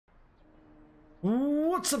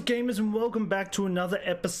What's up, gamers, and welcome back to another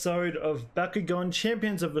episode of Bakugan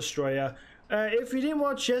Champions of Vestroia. If you didn't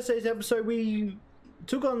watch yesterday's episode, we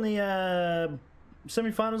took on the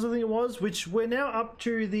semi-finals, I think it was, which we're now up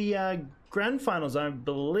to the grand finals, I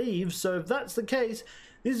believe. So if that's the case,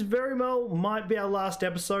 this very well might be our last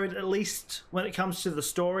episode, at least when it comes to the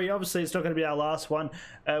story. Obviously, it's not going to be our last one.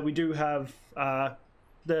 We do have the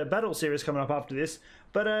battle series coming up after this.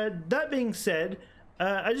 But that being said,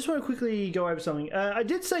 I just want to quickly go over something. I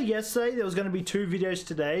did say yesterday there was going to be 2 videos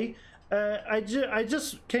today. I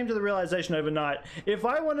just came to the realization overnight, if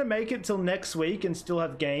I want to make it till next week and still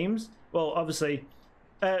have games, well, obviously,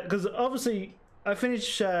 because obviously I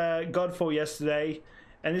finished Godfall yesterday,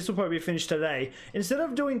 and this will probably be finished today. Instead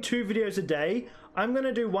of doing 2 videos a day, I'm going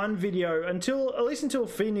to do 1 video until, at least until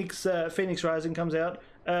Phoenix Rising comes out.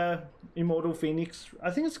 Immortal Phoenix, I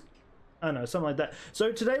think it's, I don't know, something like that.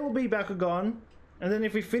 So today will be Bakugan. And then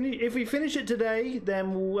if we finish it today,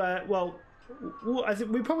 then we'll, I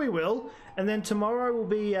think we probably will. And then tomorrow will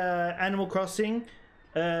be Animal Crossing.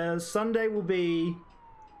 Sunday will be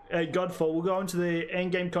Godfall. We'll go into the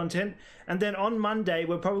end game content, and then on Monday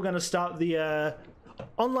we're probably going to start the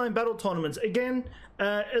online battle tournaments again.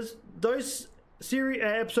 As those series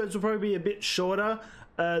episodes will probably be a bit shorter.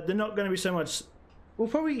 They're not going to be so much.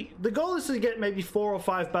 The goal is to get maybe 4 or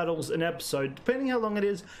 5 battles an episode, depending how long it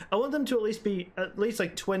is. I want them to at least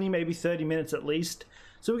like 20, maybe 30 minutes at least.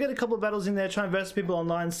 So we get a couple of battles in there, try and verse people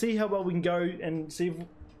online, see how well we can go, and see if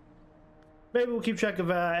maybe we'll keep track of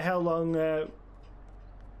how long.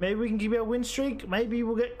 Maybe we can keep our win streak. Maybe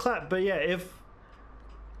we'll get clapped. But yeah, if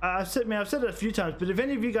I've said it a few times, but if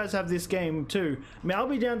any of you guys have this game too, I mean, I'll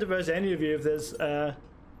be down to verse any of you if there's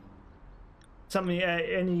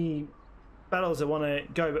any battles I want to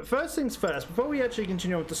go. But first things first, before we actually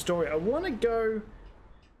continue with the story, I want to go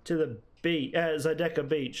to the beach, Zydeco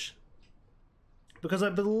Beach, because I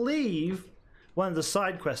believe one of the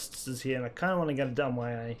side quests is here, and I kind of want to get it done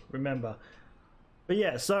while I remember. But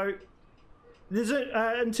yeah, so there's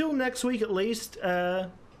until next week at least.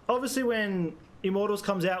 Obviously, when Immortals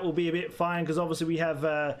comes out, we'll be a bit fine, because obviously we have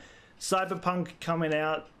Cyberpunk coming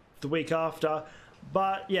out the week after.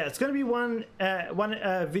 But yeah, it's going to be one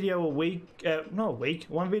video a week, not a week,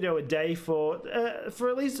 1 video a day for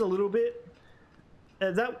at least a little bit.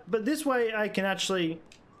 But this way I can actually,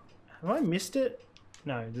 have I missed it?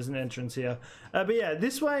 No, there's an entrance here. But yeah,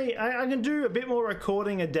 this way I can do a bit more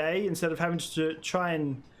recording a day instead of having to try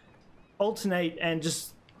and alternate and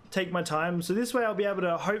just take my time. So this way I'll be able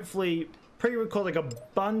to hopefully pre-record like a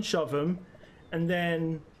bunch of them, and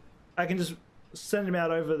then I can just send them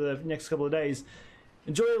out over the next couple of days.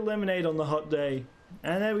 Enjoy a lemonade on the hot day.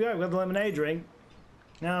 And there we go, we have the lemonade drink.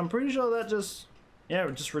 Now I'm pretty sure that just, yeah,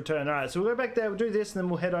 we'll just return. Alright, so we'll go back there, we'll do this, and then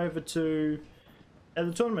we'll head over to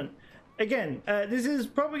the tournament. Again, this is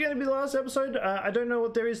probably going to be the last episode. I don't know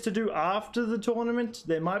what there is to do after the tournament.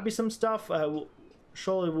 There might be some stuff.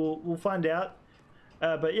 Surely we'll find out.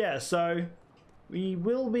 But yeah, so we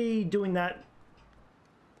will be doing that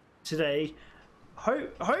today.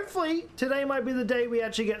 Hopefully today might be the day we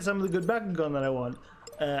actually get some of the good Bakugan that I want.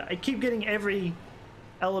 I keep getting every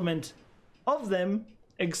element of them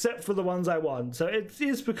except for the ones I want, so it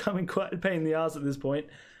is becoming quite a pain in the ass at this point.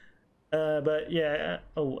 But yeah,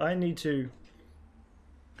 oh, I need to,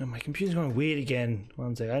 oh, my computer's going weird again.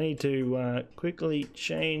 One sec, I need to quickly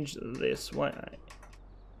change this. Why? I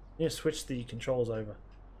need to switch the controls over.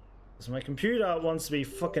 So my computer wants to be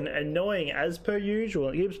fucking annoying as per usual.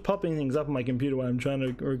 It keeps popping things up on my computer while I'm trying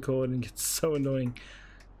to record, and it gets so annoying.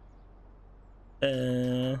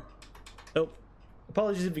 Oh,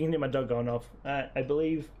 apologies if you can hear my dog going off. I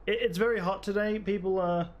believe it's very hot today. People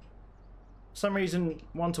for some reason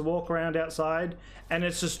want to walk around outside, and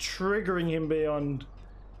it's just triggering him beyond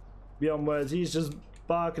words. He's just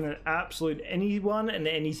barking at absolute anyone and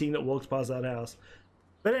anything that walks past that house.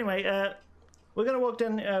 But anyway, we're gonna walk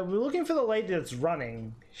down. We're looking for the lady that's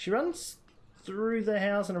running. She runs through the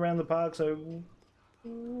house and around the park, so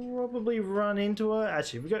we'll probably run into her.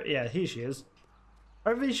 Actually, we go. Yeah, here she is.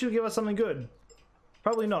 Hopefully, she'll give us something good.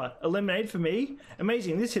 Probably not. A lemonade for me.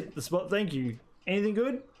 Amazing. This hit the spot. Thank you. Anything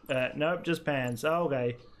good? Nope. Just pans. Oh,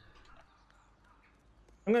 okay.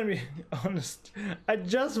 I'm gonna be honest. I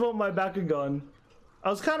just want my Bakugan. I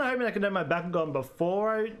was kind of hoping I could have my Bakugan before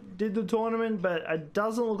I did the tournament, but it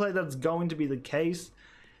doesn't look like that's going to be the case.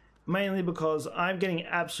 Mainly because I'm getting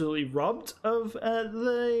absolutely robbed of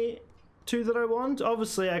the 2 that I want.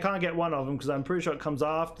 Obviously, I can't get one of them because I'm pretty sure it comes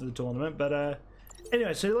after the tournament, but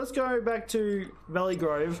Anyway, so let's go back to Valley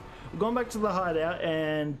Grove. We're going back to the hideout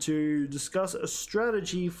and to discuss a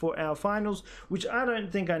strategy for our finals, which I don't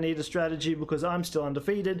think I need a strategy because I'm still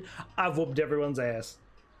undefeated. I've whooped everyone's ass.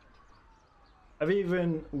 I've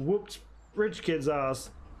even whooped Rich Kid's ass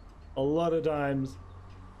a lot of times.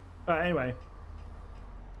 Alright, anyway.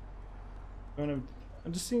 I'm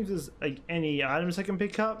just seeing if there's like any items I can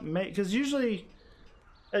pick up, because usually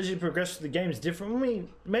as you progress through the game it's different. I mean,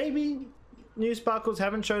 maybe new sparkles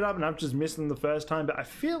haven't showed up and I've just missed them the first time, but I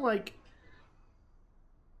feel like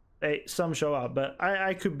some show up, but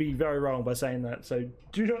I could be very wrong by saying that, so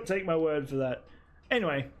do not take my word for that.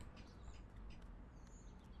 Anyway,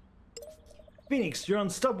 Phoenix, you're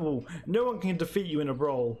unstoppable. No one can defeat you in a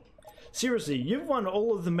brawl. Seriously, you've won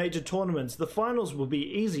all of the major tournaments. The finals will be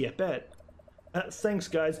easy, I bet. Thanks,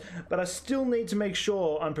 guys, but I still need to make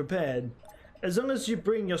sure I'm prepared. As long as you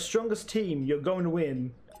bring your strongest team, you're going to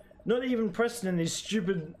win. Not even Preston and his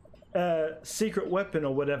stupid secret weapon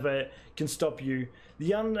or whatever can stop you.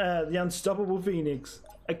 The unstoppable Phoenix.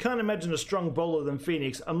 I can't imagine a strong bowler than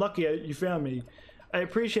Phoenix. I'm lucky you found me. I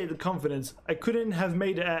appreciate the confidence. I couldn't have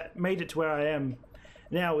made it to where I am.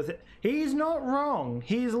 Now with it, he's not wrong.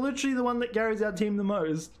 He's literally the one that carries our team the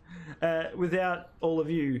most. Without all of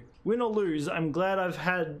you, win or lose, I'm glad I've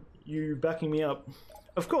had you backing me up.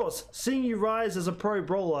 Of course, seeing you rise as a pro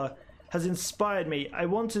brawler has inspired me. I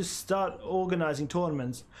want to start organizing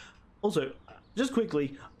tournaments. Also, just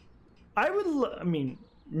quickly, I mean,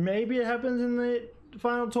 maybe it happens in the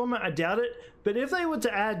final tournament. I doubt it. But if they were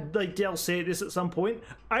to add like DLC at this at some point,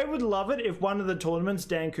 I would love it if one of the tournaments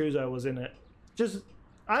Dan Kuzo was in it.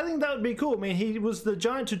 I think that would be cool. I mean, he was the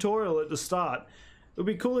giant tutorial at the start. It would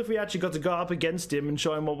be cool if we actually got to go up against him and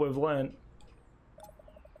show him what we've learned.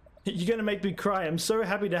 You're gonna make me cry. I'm so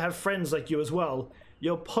happy to have friends like you as well.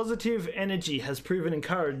 Your positive energy has proven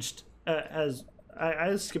encouraged.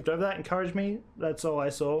 I skipped over that. Encouraged me. That's all I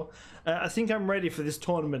saw. I think I'm ready for this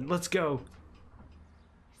tournament. Let's go.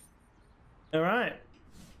 All right.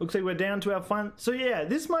 Looks like we're down to our final. So yeah,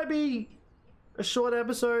 this might be a short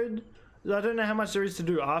episode. I don't know how much there is to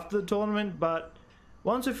do after the tournament, but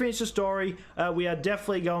once we finish the story, we are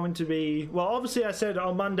definitely going to be... Well, obviously I said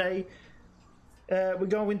on Monday, we're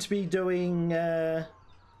going to be doing... we're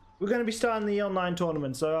going to be starting the online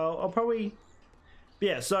tournament, so I'll probably...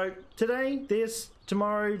 Yeah, so today, this,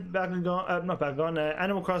 tomorrow, Bakugan, not Bakugan,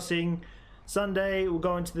 Animal Crossing. Sunday, we'll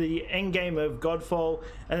go into the end game of Godfall,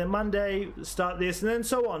 and then Monday, start this, and then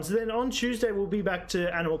so on. So then on Tuesday, we'll be back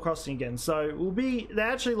to Animal Crossing again. So they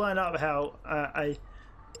actually line up how I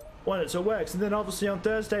want it, so it works. And then obviously on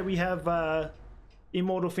Thursday, we have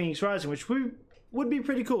Immortal Phoenix Rising, which would be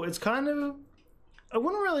pretty cool. It's kind of, I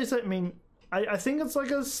wouldn't really say, I mean, I think it's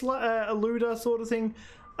like a looter sort of thing.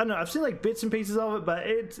 I don't know, I've seen like bits and pieces of it, but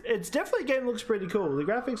it's definitely a game that looks pretty cool. The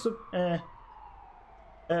graphics look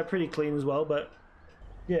pretty clean as well, but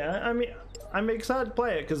yeah, I mean, I'm excited to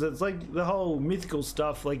play it because it's like the whole mythical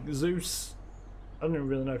stuff, like Zeus. I don't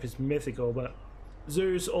really know if it's mythical, but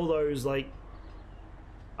Zeus, all those, like,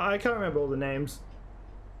 I can't remember all the names.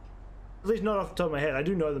 At least not off the top of my head. I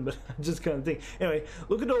do know them, but I just can't think. Anyway,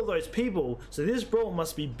 look at all those people. So this brawl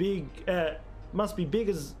must be big. Must be big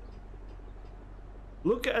as.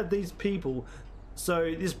 Look at these people.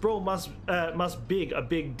 So this brawl must big a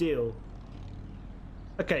big deal.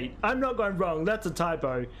 Okay, I'm not going wrong. That's a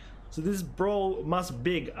typo. So this brawl must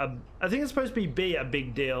big. I think it's supposed to be a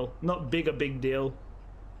big deal, not big a big deal.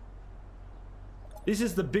 This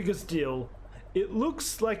is the biggest deal. It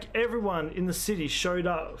looks like everyone in the city showed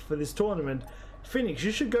up for this tournament. Phoenix,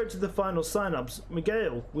 you should go to the final sign-ups.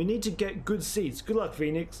 Miguel, we need to get good seats. Good luck,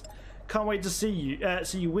 Phoenix. Can't wait to see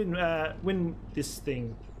you win this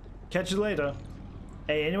thing. Catch you later.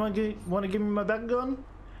 Hey, anyone want to give me my Bakugan?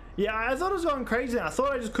 Yeah, I thought I was going crazy. I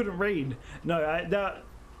thought I just couldn't read. No, that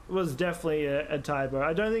was definitely a typo.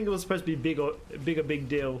 I don't think it was supposed to be a big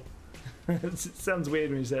deal. It sounds weird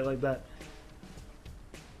when you say it like that.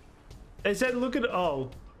 They said, look at...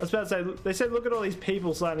 Oh, I was about to say, they said, look at all these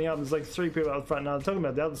people signing up. There's like 3 people out front now. I'm talking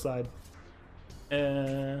about the other side.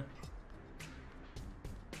 Who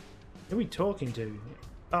are we talking to?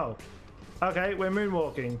 Oh. Okay, we're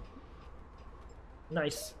moonwalking.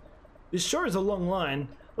 Nice. This sure is a long line.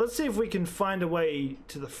 Let's see if we can find a way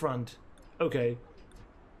to the front. Okay.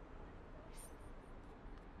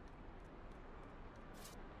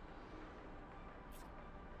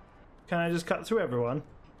 Can I just cut through everyone?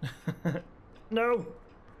 No!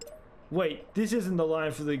 Wait, this isn't the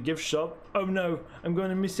line for the gift shop. Oh no, I'm going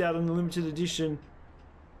to miss out on the limited edition.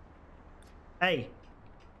 Hey.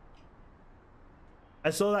 I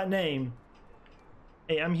saw that name.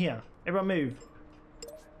 Hey, I'm here. Everyone move.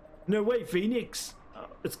 No way, Phoenix.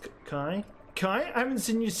 It's Kai. Kai, I haven't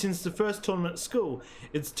seen you since the first tournament at school.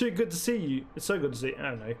 It's too good to see you. It's so good to see you. I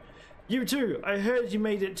don't know. You too. I heard you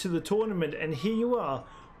made it to the tournament and here you are.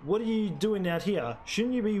 What are you doing out here?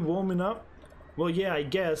 Shouldn't you be warming up? Well, yeah, I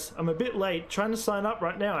guess. I'm a bit late. Trying to sign up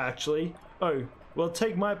right now, actually. Oh, well,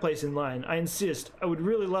 take my place in line. I insist. I would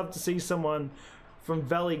really love to see someone from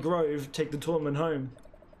Valley Grove take the tournament home.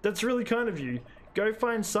 That's really kind of you. Go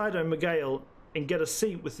find Saito and Miguel and get a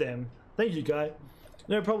seat with them. Thank you, Guy.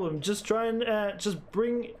 No problem. Just try and just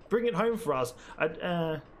bring it home for us.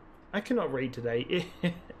 I cannot read today.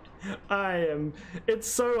 It's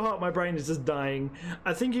so hot, my brain is just dying.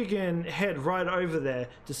 I think you can head right over there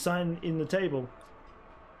to sign in the table.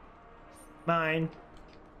 Mine.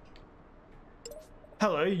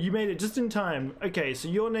 Hello, you made it just in time. Okay, so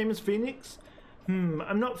your name is Phoenix?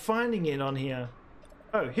 I'm not finding it on here.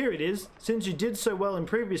 Oh, here it is. Since you did so well in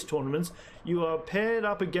previous tournaments, you are paired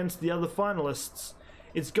up against the other finalists.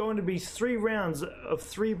 It's going to be 3 rounds of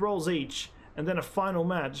 3 brawls each, and then a final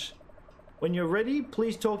match. When you're ready,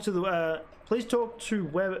 please talk to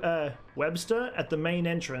Webster at the main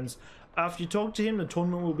entrance. After you talk to him, the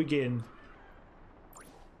tournament will begin.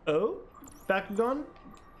 Oh? Bakugan?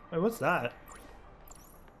 Wait, what's that?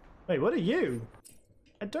 Wait, what are you?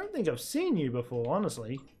 I don't think I've seen you before,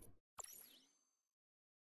 honestly.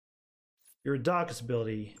 You're a darkest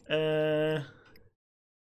ability.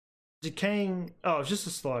 Decaying... Oh, it's just a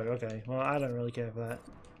slow. Okay, well, I don't really care for that.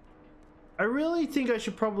 I really think I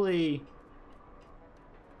should probably...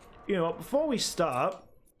 You know what, before we start...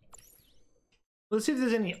 Let's see if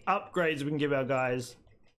there's any upgrades we can give our guys.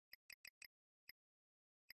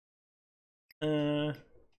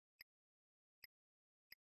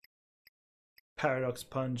 Paradox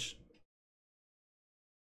Punch.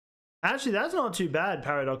 Actually, that's not too bad,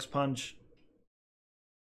 Paradox Punch.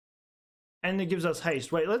 And it gives us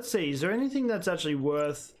haste. Wait, let's see. Is there anything that's actually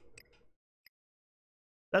worth...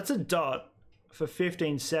 That's a dot for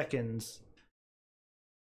 15 seconds.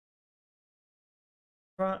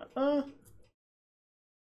 Right, I'll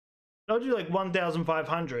do like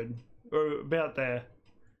 1,500. Or about there.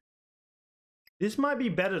 This might be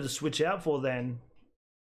better to switch out for then.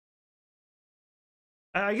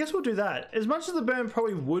 I guess we'll do that. As much as the burn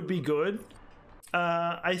probably would be good,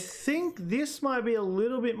 I think this might be a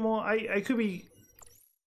little bit more. I could be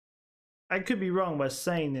wrong by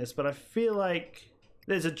saying this, but I feel like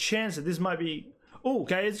there's a chance that this might be. Oh,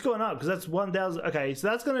 okay, it's gone up because that's 1,000. Okay, so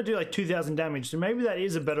that's gonna do like 2,000 damage. So maybe that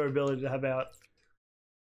is a better ability to have out.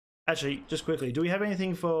 Actually, just quickly, do we have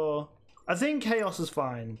anything for? I think Chaos is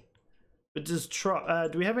fine, but does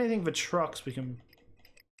do we have anything for trucks we can?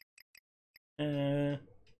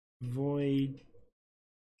 Void.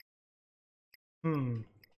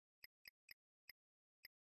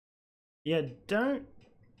 Yeah, we don't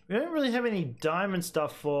really have any diamond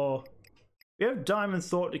stuff for. We have diamond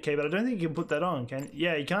thought decay, but I don't think you can put that on, can?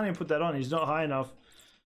 Yeah, you can't even put that on. He's not high enough.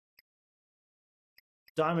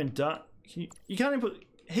 Diamond you can't even put.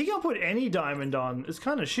 He can't put any diamond on. It's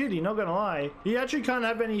kind of shitty, not gonna lie. He actually can't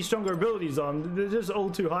have any stronger abilities on. They're just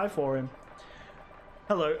all too high for him.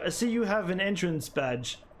 Hello, I see you have an entrance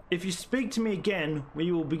badge. If you speak to me again,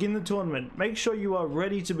 we will begin the tournament. Make sure you are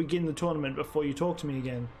ready to begin the tournament before you talk to me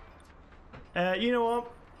again. You know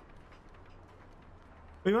what?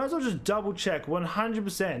 We might as well just double check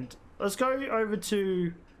 100%. Let's go over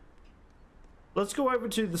to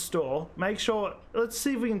the store. Make sure. Let's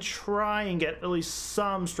see if we can try and get at least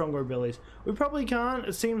some stronger abilities. We probably can't.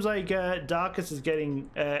 It seems like Darkus is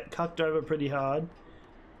getting cucked over pretty hard.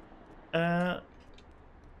 But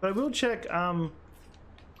I will check.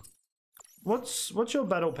 What's your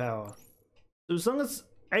battle power? As long as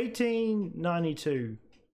 1892.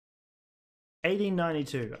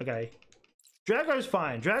 1892. Okay. Drago's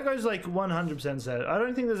fine. Drago's like 100% set. I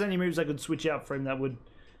don't think there's any moves I could switch out for him that would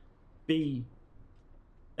be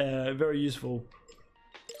very useful.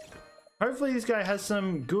 Hopefully this guy has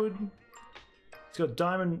some good. He's got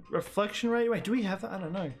diamond reflection rate. Wait, do we have that? I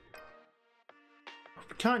don't know.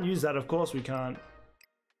 We can't use that. Of course we can't.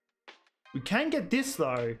 We can get this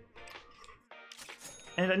though.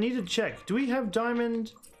 And I need to check. Do we have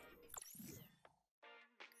diamond?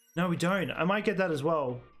 No, we don't. I might get that as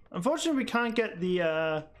well. Unfortunately, we can't get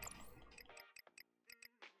the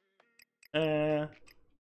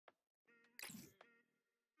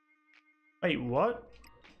wait, what?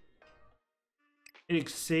 It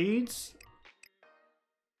exceeds?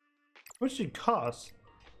 What should it cost?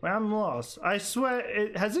 Wait, I'm lost. I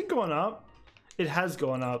swear, has it gone up? It has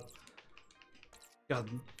gone up. God.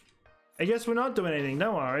 I guess we're not doing anything,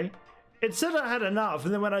 don't worry. It said I had enough,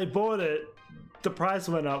 and then when I bought it, the price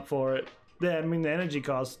went up for it. Yeah, I mean the energy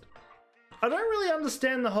cost. I don't really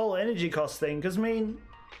understand the whole energy cost thing, because I mean,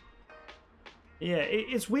 yeah,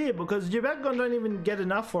 it's weird because your Bakugan don't even get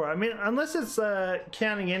enough for it. I mean, unless it's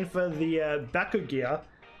counting in for the Baku gear,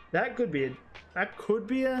 that could be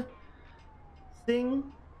a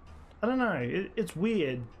thing. I don't know. It's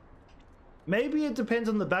weird. Maybe it depends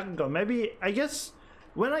on the Bakugan. Maybe, I guess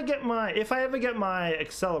when I get my, if I ever get my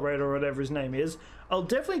accelerator or whatever his name is, I'll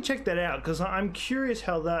definitely check that out because I'm curious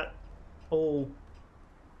how that all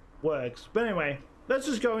works. But anyway, let's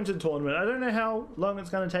just go into the tournament. I don't know how long it's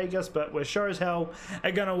going to take us, but we're sure as hell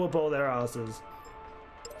are going to whoop all their asses.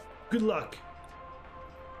 Good luck.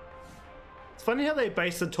 It's funny how they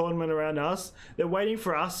base the tournament around us. They're waiting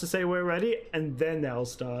for us to say we're ready, and then they'll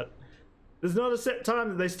start. There's not a set time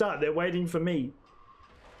that they start. They're waiting for me.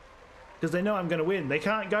 Because they know I'm going to win. They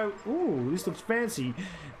can't go, ooh, this looks fancy.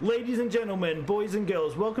 Ladies and gentlemen, boys and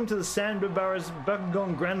girls, welcome to the San Barbara's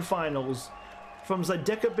Bakugan Grand Finals. From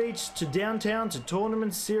Zydeka Beach to downtown to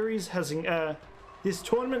tournament series has this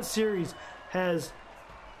tournament series has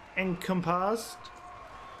encompassed,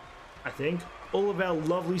 I think, all of our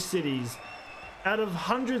lovely cities. Out of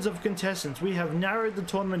hundreds of contestants, we have narrowed the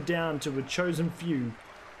tournament down to a chosen few.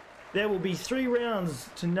 There will be 3 rounds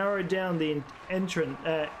to narrow down the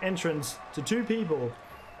entrance to 2 people.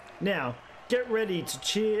 Now, get ready to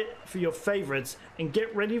cheer for your favorites and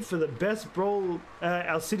get ready for the best brawl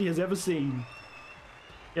our city has ever seen.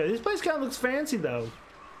 Yeah, this place kind of looks fancy though.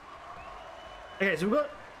 Okay, so we've got,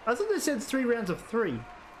 I thought they said 3 rounds of 3.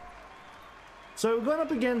 So we're going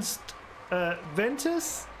up against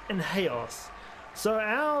Ventus and Chaos. So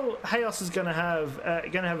our Chaos is gonna have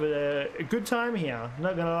a good time here.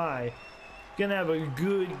 Not gonna lie, gonna have a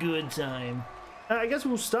good time. I guess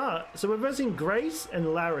we'll start. So we're versing Grace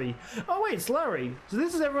and Larry. Oh wait, it's Larry. So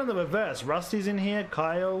this is everyone that we're versed. Rusty's in here.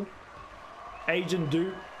 Kyle, Agent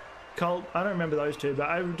Duke, Colt. I don't remember those two, but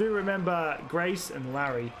I do remember Grace and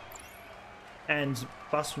Larry. And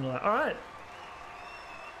Buster. All right,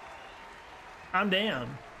 I'm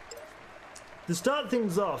down. To start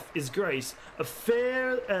things off is Grace, a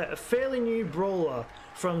fairly new brawler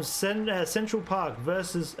from Central Park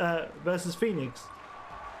versus Phoenix.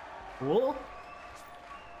 Whoa.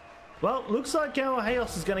 Well, looks like our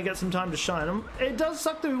Chaos is going to get some time to shine. It does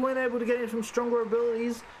suck that we weren't able to get in from stronger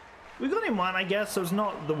abilities. We got in one, I guess, so it's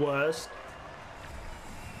not the worst.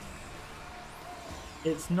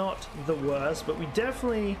 It's not the worst, but we're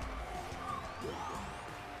definitely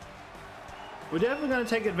going to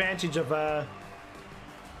take advantage of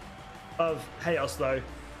Chaos though.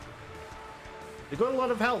 They've got a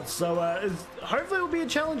lot of health, so hopefully it will be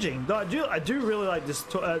challenging. Though I do really like this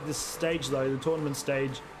this stage though, the tournament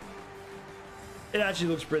stage. It actually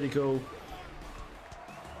looks pretty cool.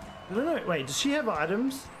 I don't know. Wait, does she have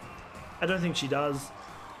items? I don't think she does,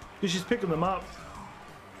 because she's picking them up.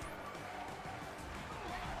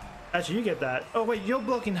 Actually, you get that. Oh wait, you're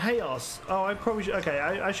blocking Chaos. Oh, I probably should. Okay,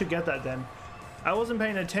 I should get that then. I wasn't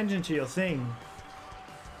paying attention to your thing.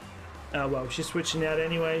 Oh well, she's switching out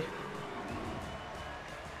anyway.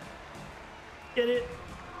 Get it?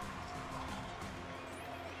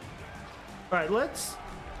 Alright, let's...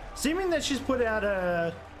 Seeming that she's put out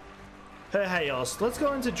her Chaos, let's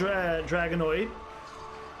go into Dragonoid.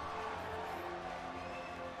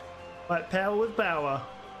 Fight power with power.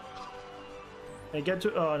 And get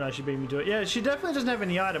to... Oh no, she beat me to it. Yeah, she definitely doesn't have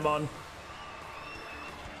any item on.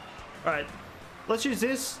 Alright, let's use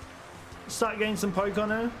this. Start getting some poke on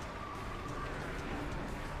her.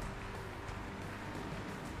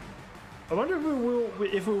 I wonder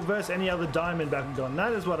if we'll verse any other diamond Bakugan.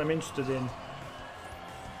 That is what I'm interested in.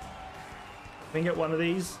 We can get one of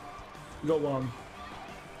these. We got one.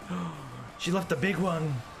 She left the big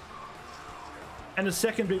one. And a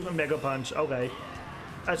second big one, Mega Punch. Okay.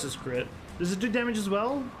 That's just crit. Does it do damage as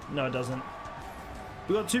well? No, it doesn't.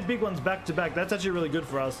 We got 2 big ones back to back. That's actually really good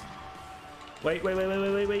for us. Wait.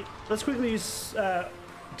 Let's quickly use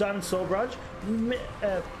Diamond Soul Barrage.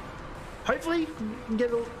 Hopefully we can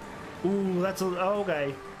get a... Ooh, that's a... Oh,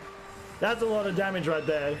 okay. That's a lot of damage right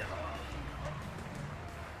there.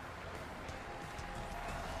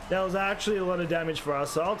 That was actually a lot of damage for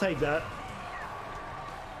us, so I'll take that.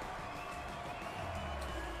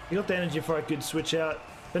 You got the energy for I could switch out.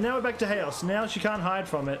 But now we're back to Chaos. Now she can't hide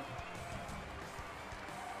from it.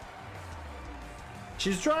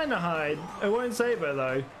 She's trying to hide. It won't save her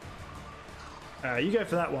though. Alright, you go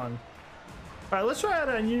for that one. Alright, let's try out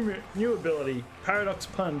our new ability. Paradox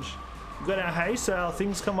Punch. We've got our haste, so our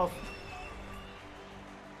things come off.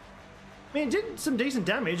 I mean, it did some decent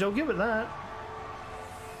damage, I'll give it that.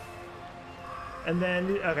 And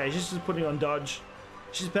then, okay, she's just putting on dodge.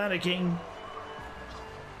 She's panicking.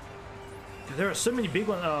 There are so many big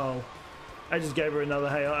ones. Oh. I just gave her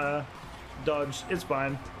another dodge. It's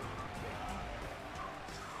fine.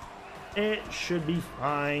 It should be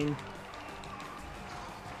fine.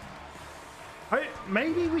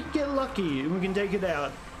 Maybe we can get lucky and we can take it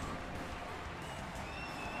out.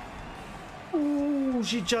 Ooh,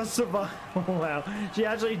 she just survived. Wow, she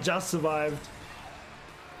actually just survived.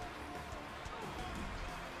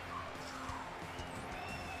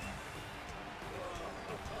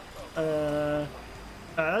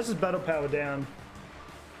 That's just battle power down.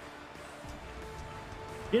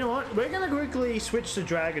 You know what? We're gonna quickly switch to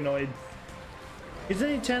Dragonoid. Is there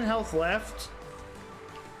any 10 health left?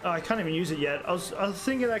 Oh, I can't even use it yet. I was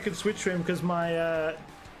thinking I could switch to him because my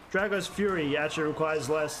Drago's Fury actually requires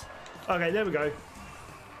less. Okay, there we go.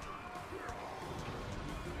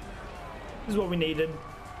 This is what we needed.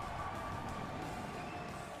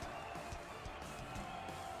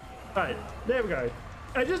 Alright, there we go.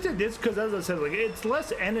 I just did this because, as I said, like, it's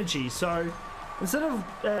less energy, so instead of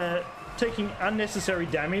taking unnecessary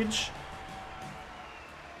damage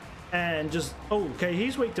and just... Oh, okay,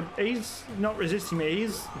 he's weak to... He's not resisting me.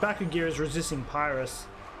 His Bakugan is resisting Pyrus.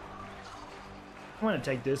 I'm gonna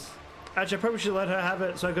take this. Actually, I probably should let her have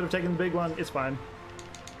it, so I could have taken the big one. It's fine.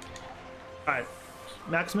 Alright.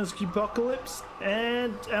 Maximus Apocalypse.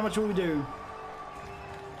 And how much will we do?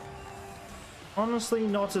 Honestly,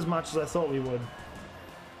 not as much as I thought we would.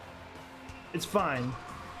 It's fine.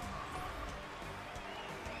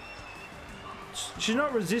 She's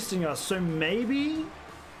not resisting us, so maybe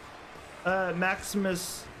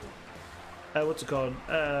Maximus... what's it called?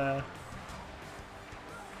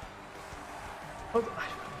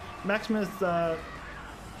 Maximus,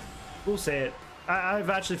 we'll say it. I've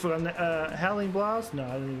actually forgotten. Howling Blast? No,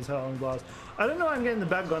 I don't think it's Howling Blast. I don't know I'm getting the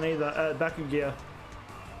Bakugan either. Bakugan.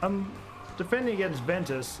 I'm defending against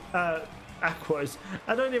Ventus. Aquos.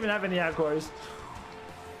 I don't even have any Aquos.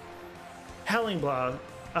 Howling Blast.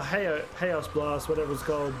 A Chaos Blast, whatever it's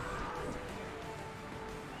called.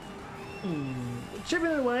 Chipping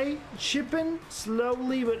away. Chipping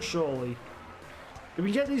slowly but surely. If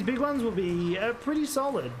we get these big ones, we'll be pretty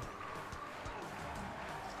solid.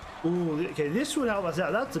 Ooh, okay, this would help us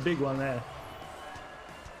out. That's a big one there.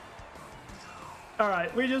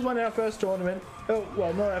 Alright, we just won our first tournament. Oh,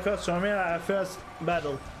 well, not our first tournament, our first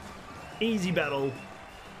battle. Easy battle.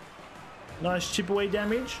 Nice chip away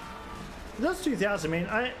damage. That's 2,000.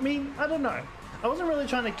 I mean, I don't know. I wasn't really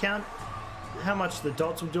trying to count how much the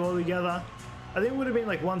dots would do all together. I think it would have been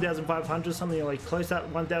like 1,500, something like close to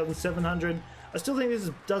 1,700. I still think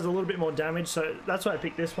this does a little bit more damage, so that's why I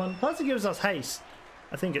picked this one. Plus it gives us haste.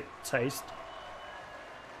 I think it's haste.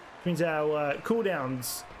 Which means our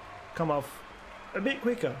cooldowns come off a bit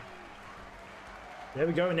quicker. There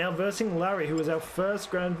we go, now versing Larry, who was our first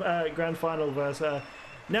grand final verse.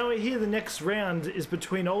 Now we're here, the next round is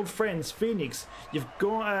between old friends, Phoenix.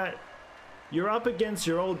 You're up against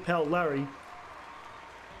your old pal, Larry.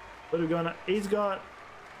 What are we going to... He's got...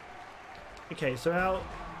 Okay, so our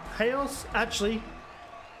Chaos, actually...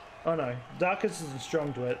 Oh no, Darkest isn't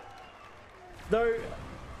strong to it. Though,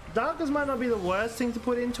 Darkest might not be the worst thing to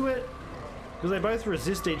put into it, because they both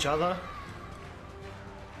resist each other.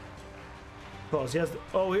 Of course, he has...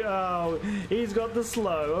 Oh, he's got the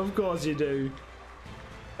slow. Of course you do.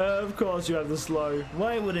 Of course you have the slow.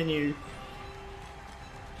 Why wouldn't you?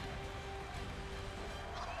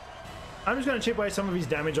 I'm just going to chip away some of his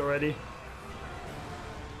damage already.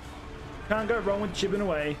 Can't go wrong with chipping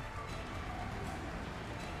away.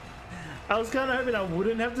 I was kind of hoping I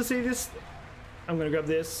wouldn't have to see this. I'm going to grab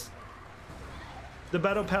this. The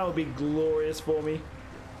battle power will be glorious for me.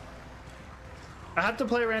 I have to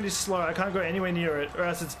play around his slow. I can't go anywhere near it, or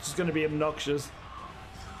else it's just going to be obnoxious.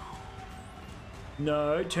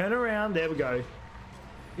 No, turn around. There we go. You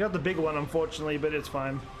got the bigger one, unfortunately, but it's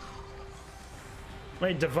fine.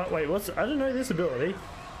 Wait, what's... I don't know this ability.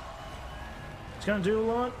 It's going to do a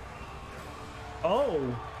lot.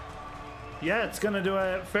 Oh. Yeah, it's going to do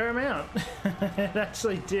a fair amount. It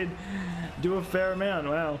actually did do a fair amount.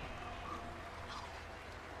 Wow.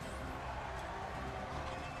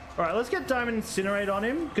 Alright, let's get Diamond Incinerate on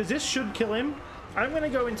him, because this should kill him. I'm going to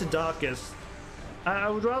go into Darkest. I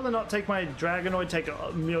would rather not take my Dragonoid take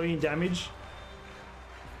a million damage.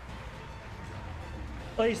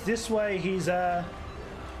 At least this way he's...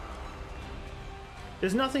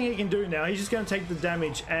 There's nothing he can do now. He's just going to take the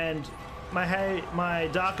damage, and my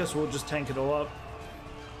Darkest will just tank it all up.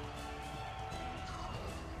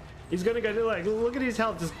 He's going to go to, like, look at his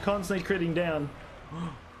health just constantly critting down.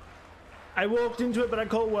 I walked into it, but I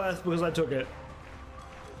called worth because I took it.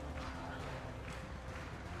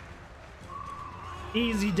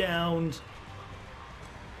 Easy downed.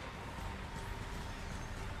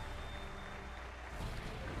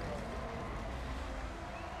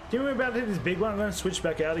 Think we're about to hit this big one. I'm going to switch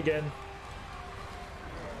back out again.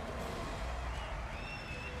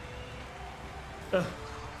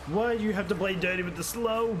 Why do you have to play dirty with the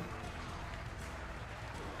slow?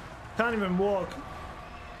 Can't even walk.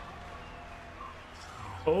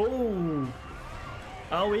 Oh.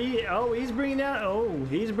 He's bringing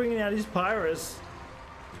out his Pyrus.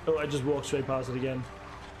 Oh, I just walked straight past it again.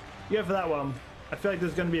 You go for that one. I feel like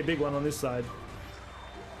there's going to be a big one on this side.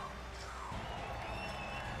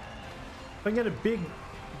 If I can get a big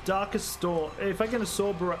Darkest Storm, if I get a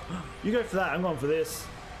Sword Barrage, you go for that. I'm going for this.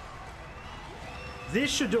 This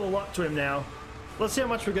should do a lot to him now. Let's see how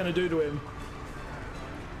much we're going to do to him.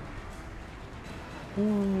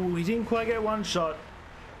 Ooh, he didn't quite get one shot.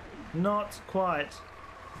 Not quite.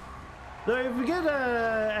 Though if we get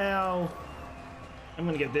our... I'm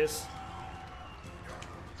going to get this.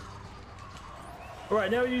 Alright,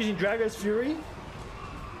 now we're using Drago's Fury.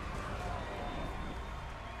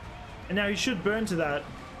 And now he should burn to that.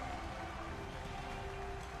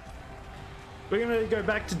 We're going to go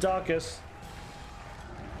back to Darkest.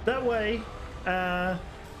 That way,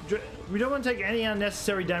 we don't want to take any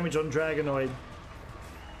unnecessary damage on Dragonoid.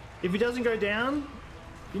 If he doesn't go down,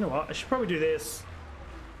 you know what, I should probably do this.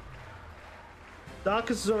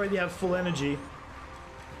 Darkest already have full energy.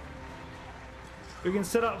 We can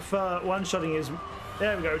set up for one-shotting his...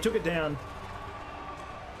 There we go, we took it down.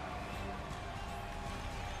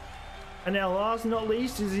 And now last not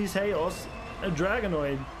least is his Chaos, a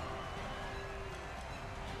Dragonoid.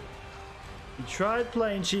 He tried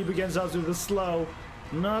playing cheap against us with a slow.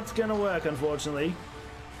 Not gonna work, unfortunately.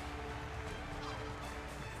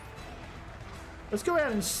 Let's go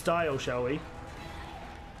out in style, shall we?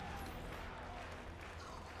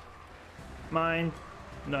 Mine.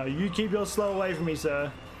 No, you keep your slow away from me,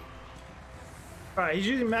 sir. Alright, he's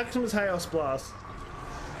using Maximus Chaos Blast.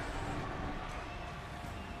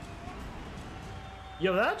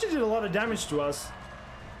 Yo, that actually did a lot of damage to us.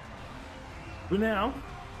 But now...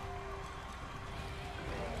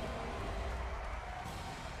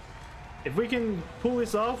 if we can pull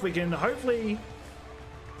this off, we can hopefully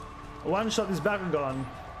one-shot this Bakugan.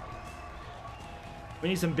 We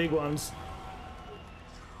need some big ones.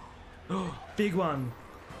 Oh, big one.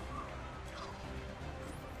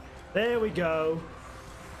 There we go.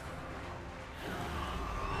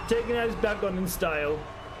 Taking out his Bakugan in style.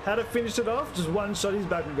 How to finish it off? Just one-shot his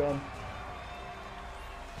Bakugan.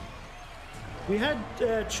 We had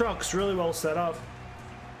trucks really well set up.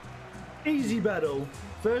 Easy battle.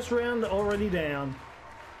 First round already down.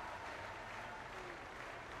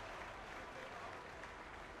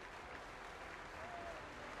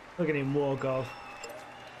 Look at him walk off.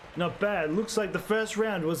 Not bad. Looks like the first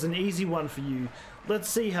round was an easy one for you. Let's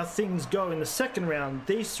see how things go in the second round.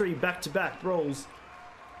 These three back-to-back brawls.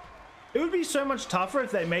 It would be so much tougher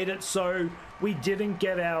if they made it so we didn't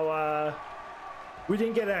get our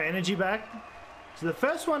energy back. So the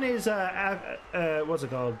first one is what's it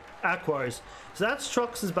called? Aquos. So that's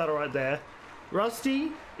Trox's battle right there.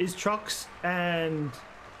 Rusty is Trox and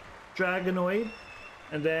Dragonoid,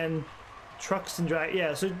 and then Trox and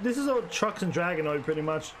yeah. So this is all Trox and Dragonoid pretty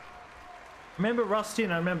much. I remember Rusty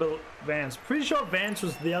and I remember Vance. Pretty sure Vance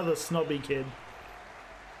was the other snobby kid.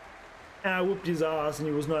 And I whooped his ass and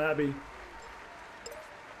he was not happy.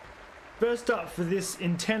 First up for this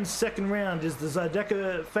intense second round is the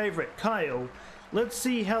Zydeco favorite, Kyle. Let's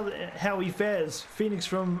see how he fares. Phoenix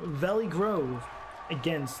from Valley Grove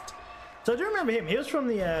against. So I do remember him. He was from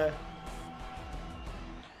the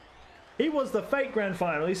he was the fake grand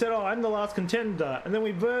final. He said, "Oh, I'm the last contender," and then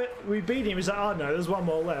we beat him. He's like, "Oh no, there's one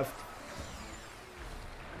more left."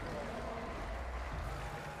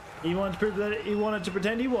 He wanted to prove that he wanted to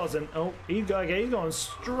pretend he wasn't. Oh, he's going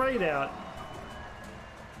straight out.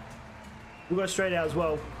 We'll go straight out as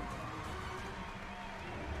well.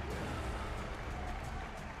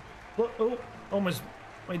 Look, oh, almost.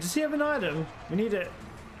 Wait, does he have an item? We need it.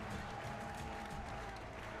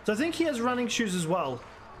 So I think he has running shoes as well.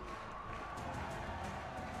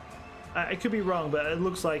 I could be wrong, but it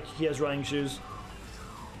looks like he has running shoes.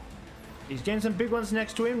 He's getting some big ones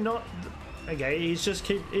next to him. Not okay. He just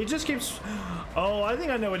keeps. Oh, I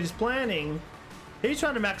think I know what he's planning. He's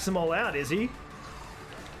trying to max them all out, is he?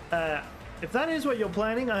 If that is what you're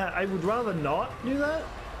planning, I would rather not do that.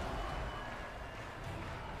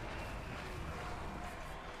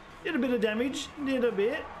 Did a bit of damage. Did a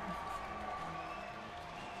bit.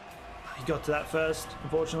 He got to that first,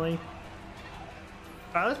 unfortunately.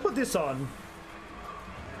 Alright, let's put this on.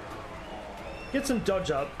 Get some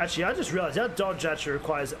dodge up. Actually, I just realized our dodge actually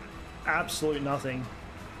requires absolute nothing.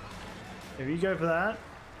 Here you go for that.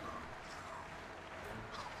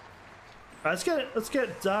 Alright, let's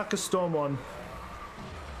get Darker Storm on.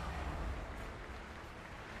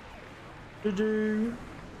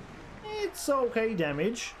 It's okay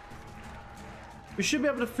damage. We should be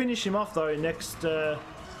able to finish him off though next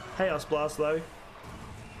Chaos Blast though.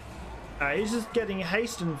 Alright, he's just getting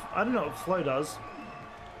haste and I don't know what Flow does.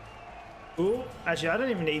 Ooh, actually I don't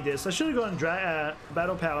even need this. I should have gone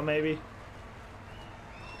Battle Power maybe.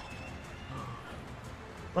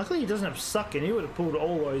 Luckily he doesn't have Suck in. He would have pulled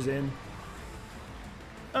all those in.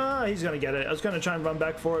 He's gonna get it. I was gonna try and run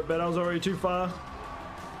back for it, but I was already too far.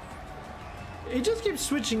 He just keeps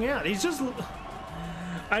switching out. He's just...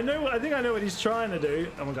 I think I know what he's trying to do.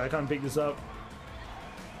 Oh my god, I can't pick this up.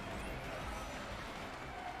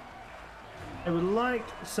 I would like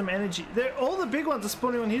some energy. All the big ones are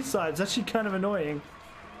spawning on his side. It's actually kind of annoying.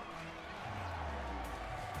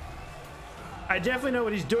 I definitely know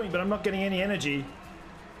what he's doing, but I'm not getting any energy.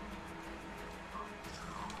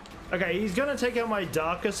 Okay, he's gonna take out my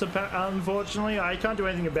Darkest, unfortunately. I can't do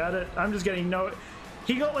anything about it. I'm just getting no...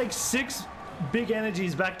 He got like 6 big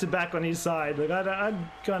energies back to back on his side. Like I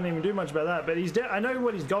can't even do much about that, but I know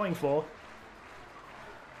what he's going for.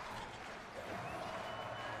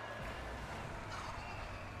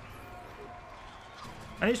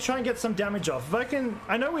 And he's trying to get some damage off. If I can...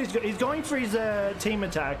 I know he's going for his team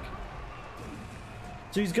attack.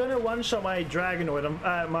 So he's going to one-shot my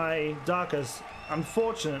Dragonoid, my Darkest,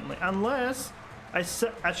 unfortunately. Unless I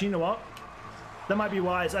set... Actually, you know what? That might be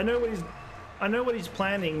wise. I know what he's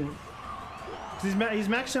planning. He's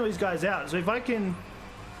maxing all these guys out. So if I can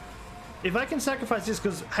sacrifice this,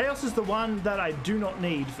 because Chaos is the one that I do not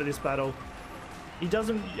need for this battle. He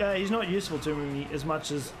doesn't... he's not useful to me as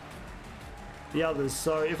much as the others.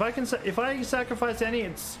 So if I sacrifice any,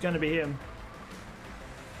 it's going to be him.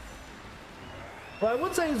 Well, I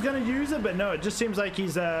would say he's going to use it, but no, it just seems like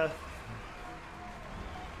he's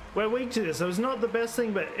we're weak to this, so it's not the best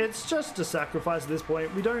thing, but it's just a sacrifice at this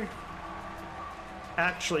point. We don't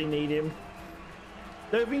actually need him.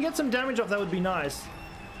 Though if we can get some damage off, that would be nice.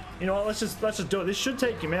 You know what? Let's just do it. This should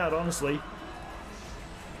take him out, honestly.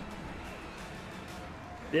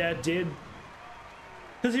 Yeah, it did.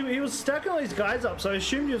 Because he was stacking all these guys up, so I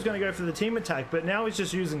assumed he was going to go for the team attack, but now he's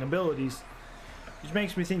just using abilities. Which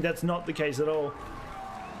makes me think that's not the case at all.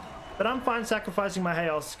 But I'm fine sacrificing my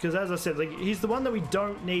Chaos, because as I said, like, he's the one that we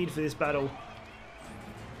don't need for this battle.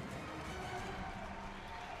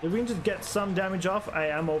 If we can just get some damage off, I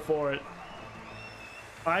am all for it.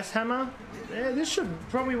 Ice Hammer? Yeah, this should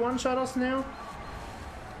probably one-shot us now.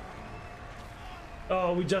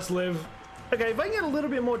 Oh, we just live. Okay, if I can get a little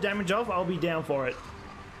bit more damage off, I'll be down for it.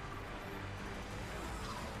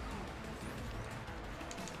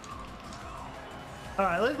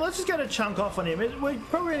 Alright, let's just get a chunk off on him. We're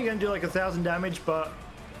probably only going to do like 1,000 damage, but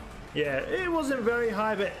yeah, it wasn't very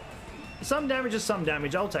high, but some damage is some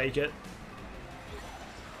damage. I'll take it.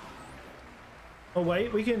 Oh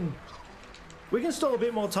wait, we can stall a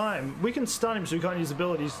bit more time. We can stun him so we can't use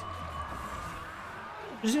abilities.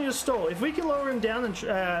 Just need to stall. If we can lower him down, then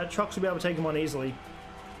Trucks will be able to take him on easily.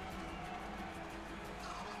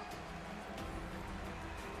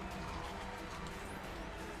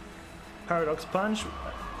 Paradox Punch.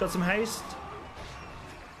 Got some haste.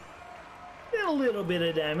 Did a little bit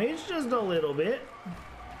of damage, just a little bit.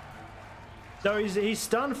 Though he's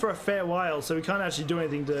stunned for a fair while, so we can't actually do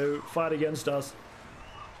anything to fight against us.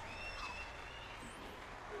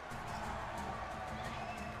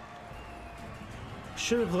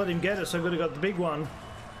 Should have let him get it, so I could have got the big one.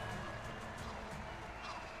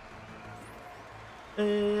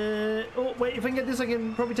 Oh wait, if I can get this, I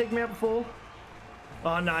can probably take me out before.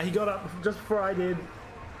 Oh no, he got up just before I did.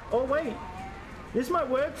 Oh wait, this might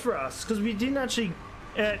work for us because we didn't actually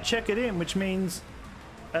check it in, which means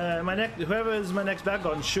whoever's my next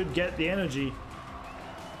Bakugan should get the energy.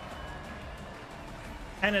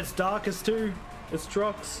 And it's Darkest too. It's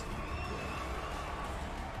Trox.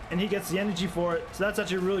 And he gets the energy for it, so that's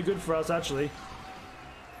actually really good for us, actually.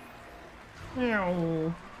 Hey,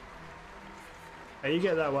 you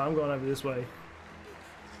get that one. I'm going over this way.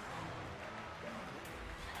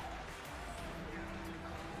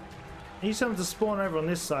 He's having to spawn over on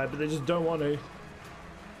this side, but they just don't want to.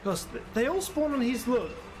 Because they all spawn on his...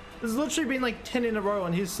 Look, there's literally been like 10 in a row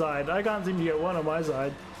on his side. I can't seem to get one on my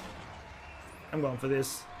side. I'm going for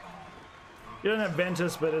this. You don't have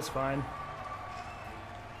Ventus, but it's fine.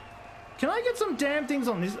 Can I get some damn things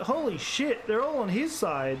on this? Holy shit, they're all on his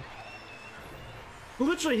side.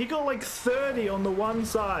 Literally, he got like 30 on the one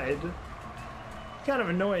side. Kind of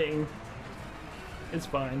annoying. It's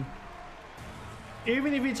fine.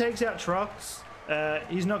 Even if he takes out Trucks,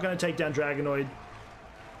 he's not going to take down Dragonoid.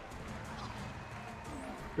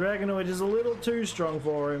 Draganoid is a little too strong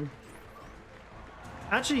for him.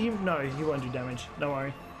 Actually, no, he won't do damage. Don't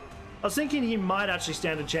worry. I was thinking he might actually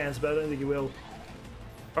stand a chance, but I don't think he will.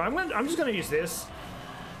 Alright, I'm just gonna use this.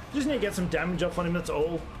 Just need to get some damage off on him, that's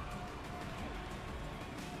all.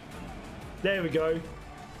 There we go.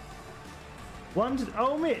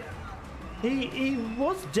 I'll admit, he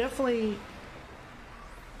was definitely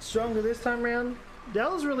stronger this time around.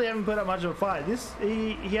 Dallas really haven't put up much of a fight.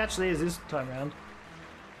 He actually is this time around.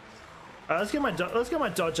 Alright, let's get my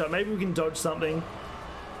dodge up. Maybe we can dodge something.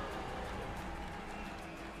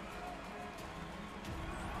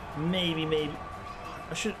 Maybe.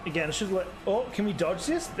 I should let... Oh, can we dodge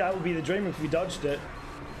this? That would be the dream if we dodged it.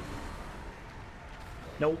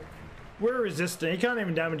 Nope. We're resistant. He can't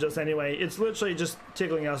even damage us anyway. It's literally just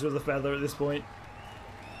tickling us with a feather at this point.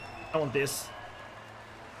 I want this.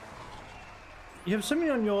 You have so many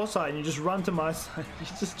on your side and you just run to my side.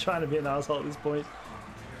 You're just trying to be an asshole at this point.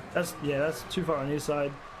 That's too far on his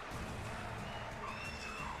side.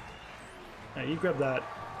 Alright, you grab that.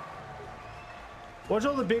 Watch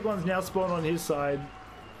all the big ones now spawn on his side.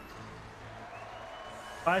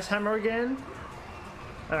 Ice Hammer again.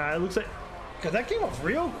 Alright, it looks like... God, that came off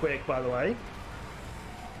real quick, by the way.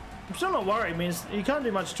 I'm still not worried. I mean, you can't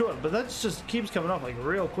do much to it, but that just keeps coming off like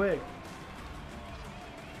real quick.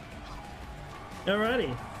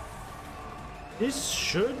 Alrighty. This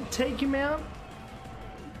should take him out.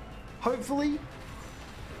 Hopefully.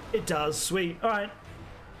 It does. Sweet. Alright.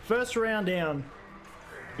 First round down.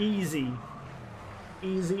 Easy.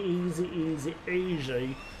 Easy.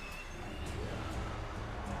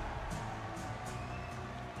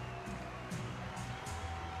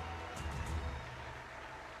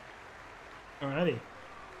 Alrighty.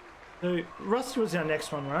 So, Rusty was our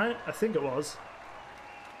next one, right? I think it was.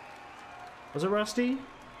 Was it Rusty?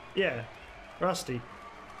 Yeah. Rusty.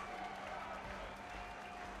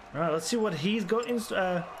 Alright, let's see what he's got in...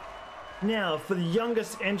 now, for the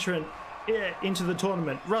youngest entrant into the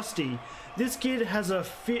tournament, Rusty. This kid has a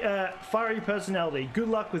fiery personality. Good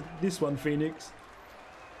luck with this one, Phoenix.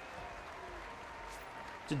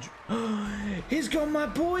 He's got my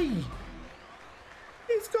boy!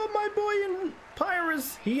 He's got my boy in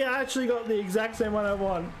Pyrus! He actually got the exact same one I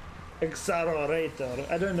want. Accelerator.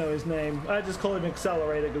 I don't know his name. I just call him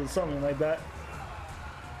Accelerator because it's something like that.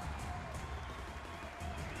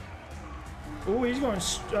 Oh, he's going...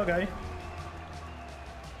 Okay.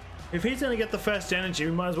 If he's going to get the first energy,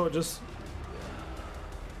 we might as well just...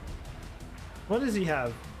 What does he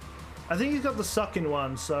have? I think he's got the sucking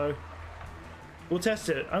one, so... We'll test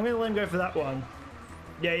it. I'm going to let him go for that one.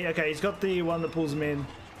 Yeah, okay, he's got the one that pulls him in.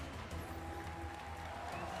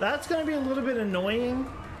 That's going to be a little bit annoying.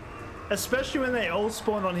 Especially when they all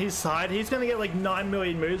spawn on his side. He's going to get like 9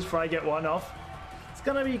 million moves before I get one off. It's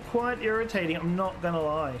going to be quite irritating, I'm not going to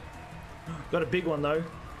lie. Got a big one though.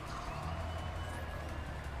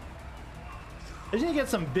 I just need to get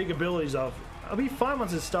some big abilities off. I'll be fine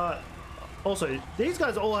once it starts. Also, these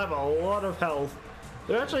guys all have a lot of health.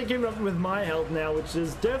 They're actually keeping up with my health now, which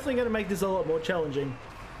is definitely going to make this a lot more challenging.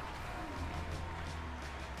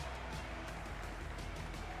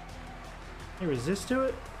 Can you resist to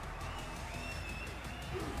it?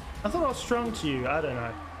 I thought I was strong to you. I don't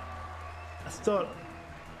know. I thought...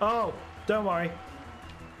 Oh, don't worry.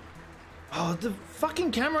 Oh, the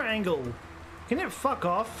fucking camera angle. Can it fuck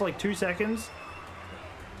off for like 2 seconds?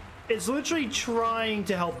 It's literally trying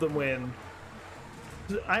to help them win.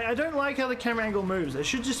 I don't like how the camera angle moves. It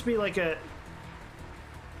should just be like a...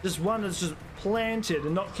 Just one that's just planted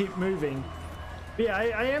and not keep moving. But yeah,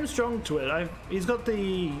 I am strong to it. He's got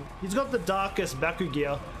the darkest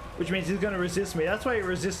Bakugan, which means he's going to resist me. That's why he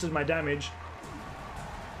resisted my damage.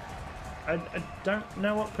 I don't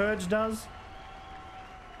know what Purge does.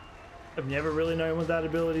 I've never really known what that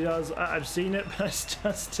ability does. I've seen it, but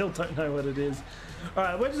I still don't know what it is.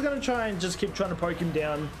 Alright, we're just going to try and just keep trying to poke him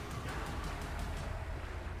down.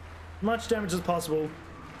 Much damage as possible.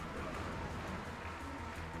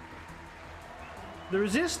 The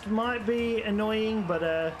resist might be annoying,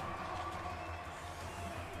 but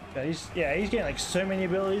he's getting like so many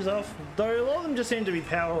abilities off. Though a lot of them just seem to be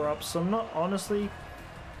power-ups, so I'm not honestly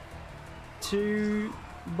too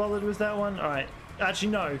bothered with that one. Alright,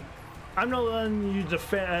 actually no. I'm not letting you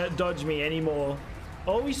dodge me anymore.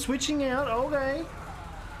 Oh, he's switching out. Okay.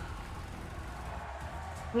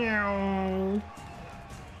 Meow.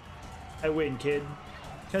 I win, kid.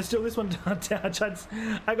 Can I steal this one down?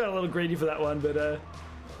 I got a little greedy for that one, but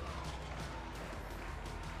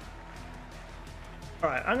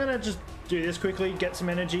Alright, I'm gonna just do this quickly, get some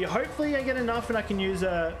energy. Hopefully I get enough and I can use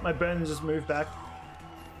my burn and just move back.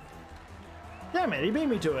 Damn it, he beat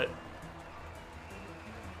me to it.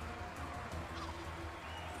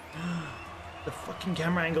 The fucking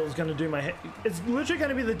camera angle is going to do my head. It's literally going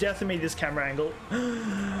to be the death of me, this camera angle.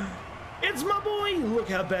 It's my boy! Look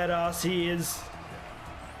how badass he is.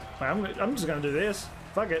 Wait, I'm just going to do this.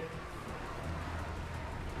 Fuck it.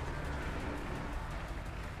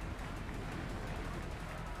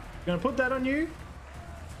 Gonna put that on you.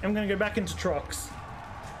 I'm gonna go back into trucks.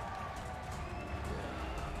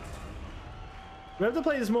 We have to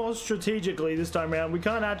play this more strategically this time around. We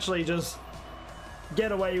can't actually just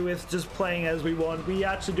get away with just playing as we want. We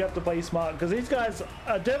actually do have to play smart because these guys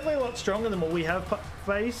are definitely a lot stronger than what we have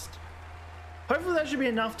faced. Hopefully that should be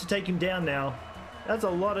enough to take him down now. That's a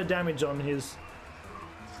lot of damage on his.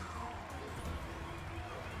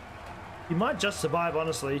 He might just survive,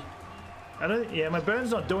 honestly. I don't. Yeah, my burn's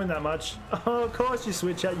not doing that much. Oh, of course you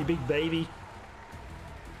switch out, you big baby.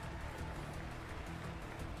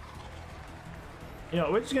 You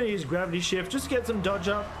know, we're just going to use gravity shift just to get some dodge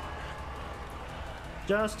up.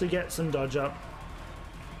 Just to get some dodge up.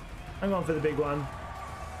 I'm going for the big one.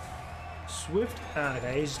 Swift.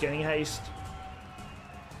 Okay, he's just getting haste.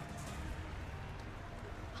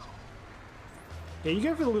 Yeah, you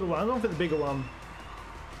go for the little one. I'm going for the bigger one.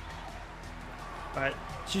 Alright,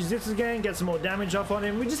 choose this again, get some more damage off on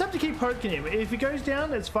him. We just have to keep poking him. If he goes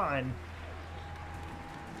down, it's fine.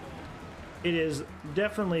 It is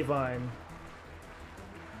definitely fine.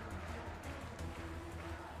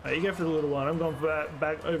 Alright, you go for the little one. I'm going for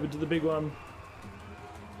back over to the big one.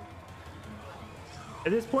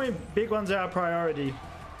 At this point, big one's our priority.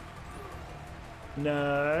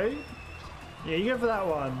 No. Yeah, you go for that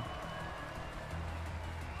one.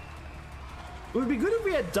 It would be good if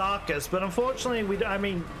we had Darkest, but unfortunately I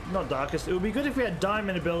mean, not Darkest. It would be good if we had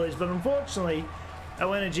Diamond abilities, but unfortunately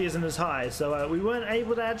our energy isn't as high. So we weren't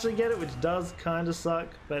able to actually get it, which does kind of suck,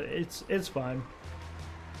 but it's fine.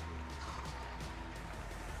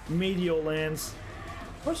 Meteor Lance.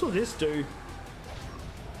 What will this do?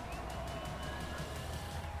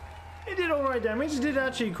 It did alright damage. It did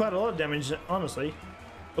actually quite a lot of damage, honestly.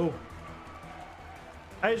 Oh.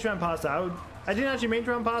 I just ran past that. I didn't actually mean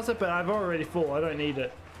to run past it, but I've already full. I don't need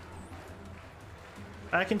it.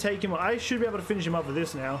 I can take him. I should be able to finish him up with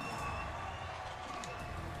this now.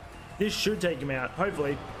 This should take him out,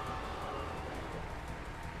 hopefully.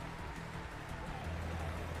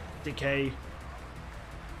 Decay.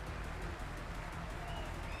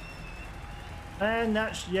 And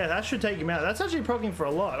that, yeah, that should take him out. That's actually proccing for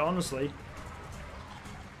a lot, honestly.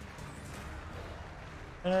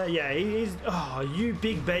 Yeah, he's... Oh, you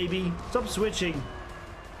big baby. Stop switching.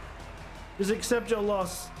 Just accept your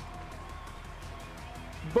loss.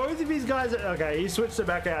 Both of these guys... Okay, he switched it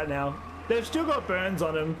back out now. They've still got burns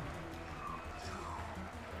on him.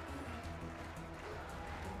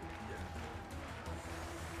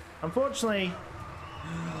 Unfortunately...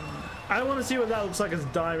 I want to see what that looks like as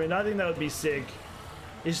Diamond. I think that would be sick.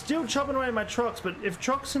 He's still chopping away my Trox, but if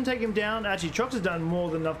Trox can take him down... Actually, Trox has done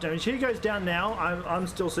more than enough damage. He goes down now. I'm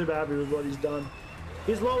still super happy with what he's done.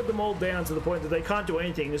 He's lowered them all down to the point that they can't do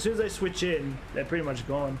anything. As soon as they switch in, they're pretty much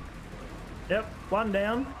gone. Yep, one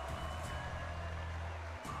down.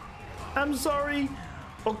 I'm sorry,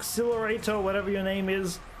 Auxiliator, whatever your name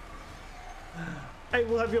is. I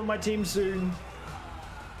will have you on my team soon.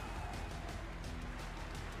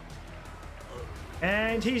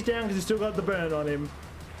 And he's down because he's still got the burn on him.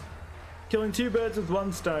 Killing two birds with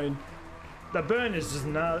one stone. The burn is just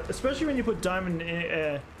not, especially when you put Diamond in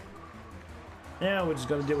air. Now we're just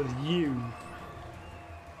gonna deal with you.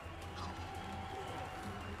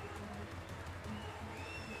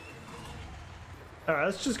 Alright,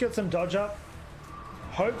 let's just get some dodge up.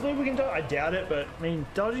 Hopefully we can dodge. I doubt it, but I mean,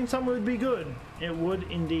 dodging some would be good. It would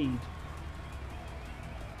indeed.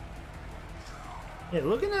 Yeah,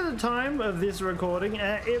 looking at the time of this recording,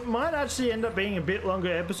 it might actually end up being a bit longer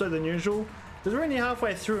episode than usual. Because we're only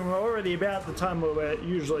halfway through and we're already about the time where we're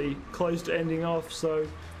usually close to ending off, so...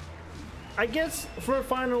 I guess for a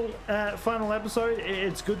final episode,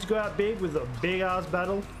 it's good to go out big with a big-ass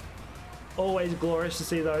battle. Always glorious to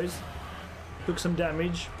see those. Took some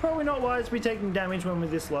damage. Probably not wise to be taking damage when we're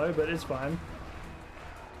this low, but it's fine.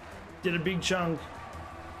 Did a big chunk.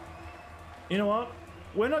 You know what?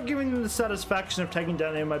 We're not giving them the satisfaction of taking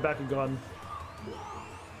down my Bakugan.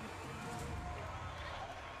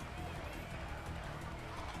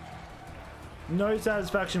 No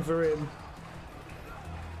satisfaction for him.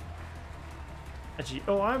 Actually,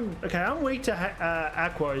 oh, I'm weak to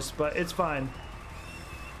Aquos, but it's fine.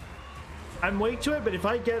 I'm weak to it, but if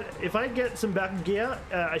I get some back gear,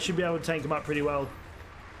 I should be able to tank him up pretty well.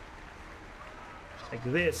 Like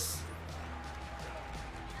this.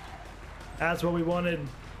 That's what we wanted.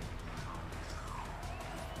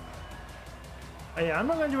 Oh, yeah, I'm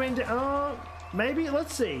not going to do anything. Maybe.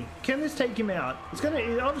 Let's see. Can this take him out? It's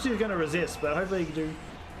gonna. Obviously, he's going to resist, but hopefully he can do.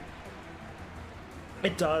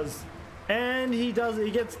 It does. And he does.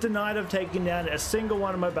 He gets denied of taking down a single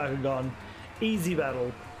one of my Bakugan. Easy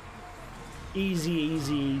battle. Easy,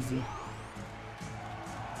 easy, easy.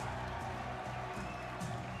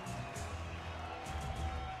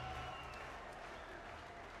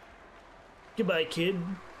 Goodbye, kid.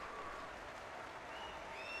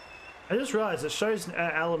 I just realized it shows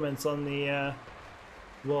elements on the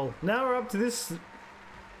wall. Now we're up to this.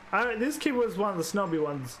 This kid was one of the snobby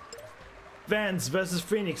ones. Vance versus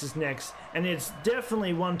Phoenix is next, and it's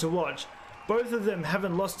definitely one to watch. Both of them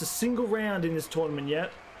haven't lost a single round in this tournament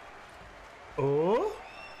yet. Oh,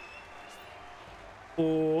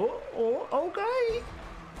 okay.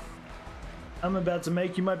 I'm about to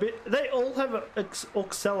make you my bit. They all have an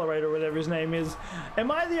accelerator, whatever his name is.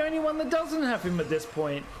 Am I the only one that doesn't have him at this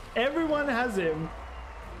point? Everyone has him.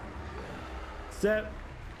 Except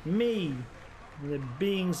me. They're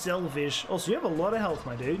being selfish. Also, you have a lot of health,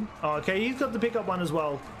 my dude. Oh, okay, he's got the pickup one as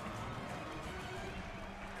well.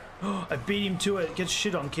 Oh, I beat him to it. Get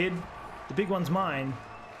shit on, kid. The big one's mine.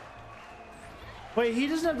 Wait, he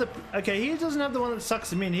doesn't have the... Okay, he doesn't have the one that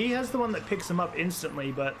sucks him in. He has the one that picks him up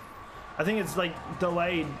instantly, but... I think it's like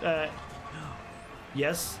delayed.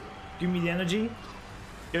 Yes. Give me the energy.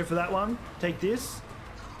 Go for that one. Take this.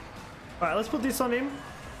 Alright, let's put this on him.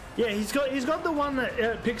 Yeah, he's got the one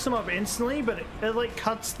that picks him up instantly, but it like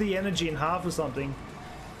cuts the energy in half or something.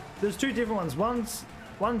 There's two different ones.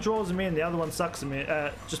 One draws him in, the other one sucks him in,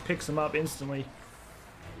 just picks him up instantly.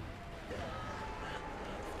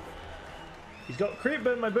 He's got crit,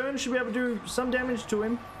 but my burn should be able to do some damage to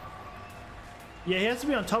him. Yeah, he has to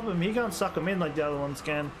be on top of him. He can't suck him in like the other ones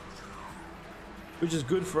can. Which is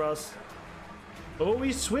good for us. Oh,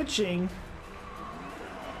 he's switching.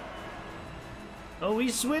 Oh,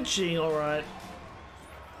 he's switching. All right.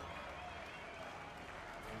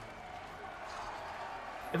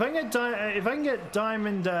 If I can get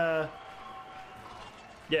diamond, yeah,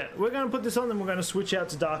 we're gonna put this on, then we're gonna switch out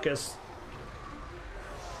to Darkus.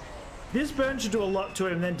 This burn should do a lot to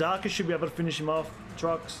him, then Darkus should be able to finish him off.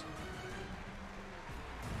 Trucks.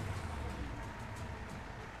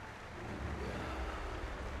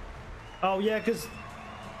 Oh yeah, because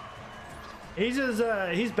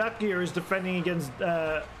his back gear is defending against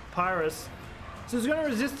Pyrus, so he's going to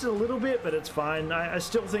resist it a little bit, but it's fine. I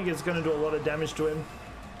still think it's going to do a lot of damage to him.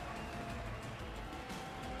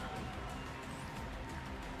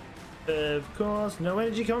 Of course, no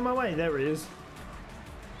energy coming my way. There it is.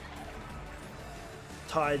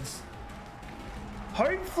 Tides.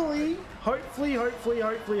 Hopefully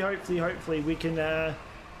we can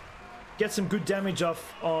get some good damage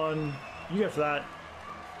off on... You go for that.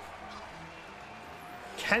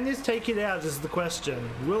 Can this take it out is the question.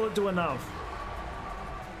 Will it do enough?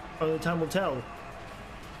 Only time will tell.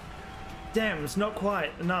 Damn, it's not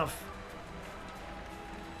quite enough.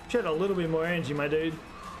 Should have a little bit more energy, my dude.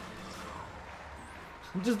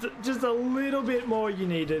 Just a little bit more you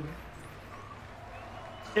needed.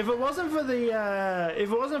 If it wasn't for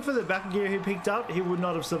the back gear he picked up, he would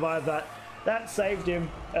not have survived that. That saved him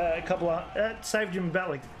that saved him about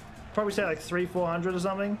like, probably say like 300-400 or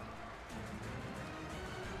something.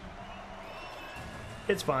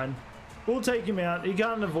 It's fine. We'll take him out. He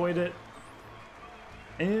can't avoid it.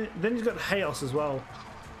 And then he's got Chaos as well.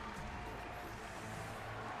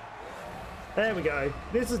 There we go.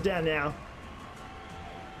 This is down now.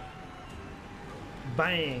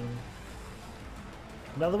 Bang.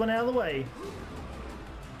 Another one out of the way.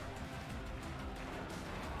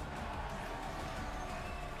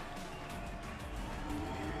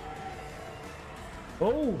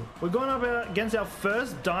 Oh, we're going up against our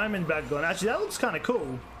first diamond Bakugan. Actually, that looks kind of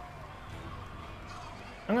cool.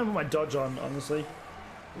 I'm going to put my dodge on, honestly.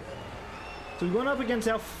 So we're going up against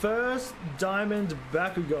our first diamond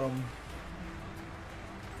Bakugan.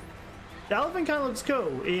 The elephant kind of looks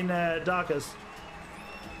cool in Darkus.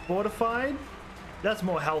 Fortified? That's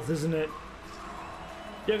more health, isn't it?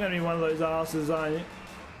 You're going to be one of those asses, aren't you?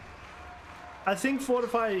 I think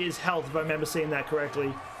Fortified is health, if I remember seeing that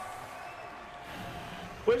correctly.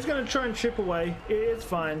 We're just going to try and chip away. It's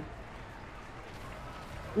fine.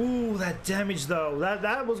 Ooh, that damage, though.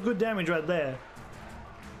 That was good damage right there.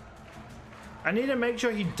 I need to make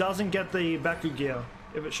sure he doesn't get the Baku gear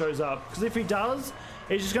if it shows up. Because if he does,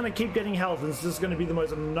 he's just going to keep getting health. And it's just going to be the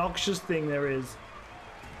most obnoxious thing there is.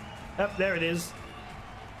 Yep, there it is.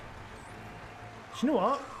 You know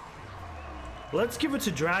what? Let's give it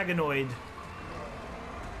to Dragonoid.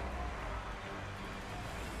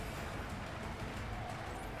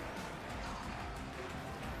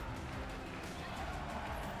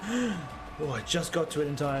 Oh, I just got to it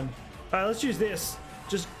in time. All right, let's use this.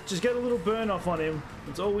 Just get a little burn off on him.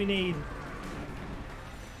 That's all we need.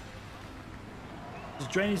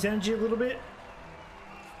 Just drain his energy a little bit.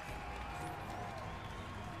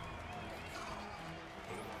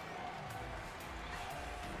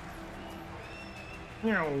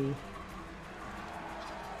 No.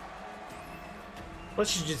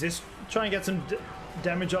 Let's just use this. Try and get some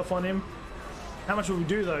damage off on him. How much will we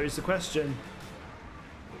do though is the question.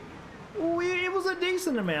 Ooh, it was a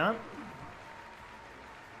decent amount.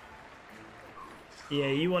 Yeah,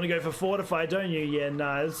 you want to go for fortify, don't you? Yeah,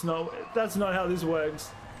 nah, that's not how this works.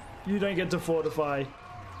 You don't get to fortify.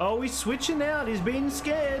 Oh, he's switching out. He's being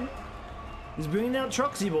scared. He's bringing out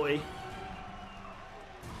Troxy Boy.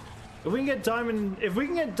 If we can get diamond,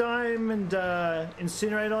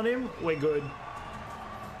 incinerate on him, we're good.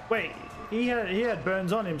 Wait, he had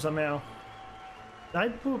burns on him somehow. Did I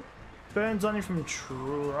put burns on him from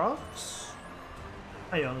trucks?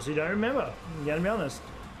 I honestly don't remember. I'm gonna be honest.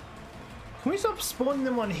 Can we stop spawning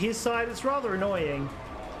them on his side? It's rather annoying.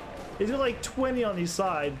 He's got like 20 on his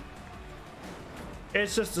side.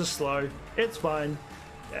 It's just a slow. It's fine.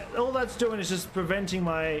 All that's doing is just preventing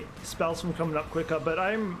my spells from coming up quicker, but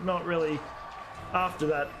I'm not really after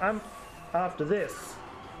that. I'm after this.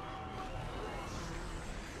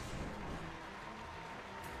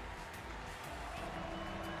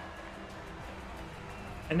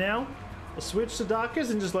 And now, we'll switch to Darkus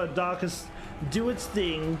and just let Darkus do its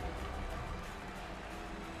thing.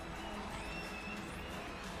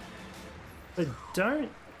 I don't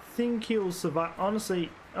think he'll survive. Honestly,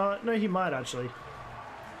 no, he might actually.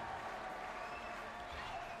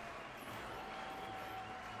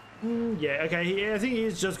 Yeah, okay, I think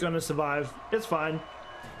he's just going to survive. It's fine.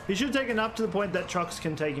 He should take it up to the point that trucks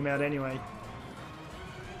can take him out anyway.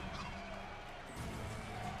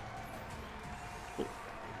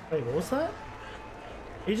 Wait, what was that?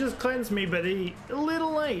 He just cleansed me, but a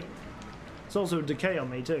little late. It's also a decay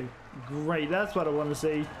on me too. Great, that's what I want to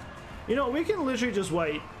see. You know, we can literally just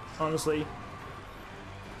wait, honestly.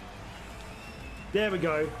 There we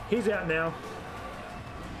go. He's out now.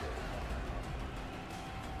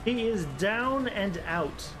 He is down and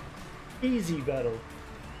out. Easy battle.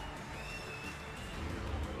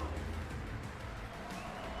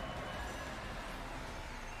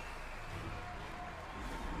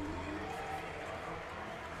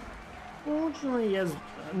 Fortunately, he has...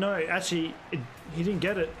 No, actually, he didn't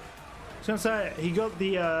get it. I was going to say, he got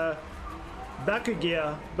the Bakugan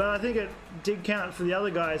gear, but I think it did count for the other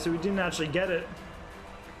guy, so he didn't actually get it.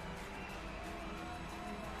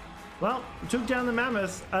 Well, took down the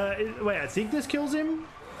mammoth. Wait, I think this kills him?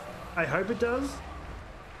 I hope it does.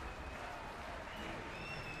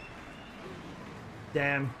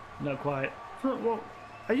 Damn, not quite. Well,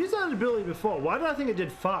 I used that ability before. Why did I think it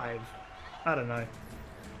did 5? I don't know.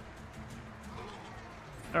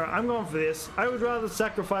 Alright, I'm going for this. I would rather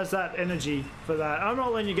sacrifice that energy for that. I'm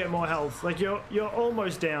not letting you get more health. Like, you're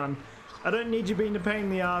almost down. I don't need you being a pain in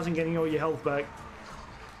the ass and getting all your health back.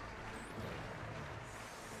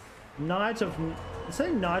 Night of... Say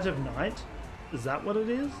Night of Night? Is that what it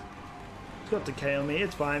is? It's got decay on me.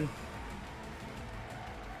 It's fine.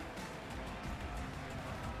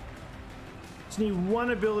 Just need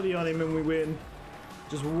one ability on him and we win.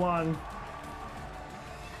 Just one.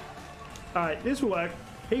 Alright, this will work.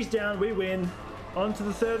 He's down. We win. On to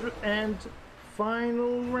the third and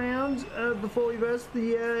final round before we verse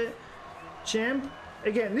the champ.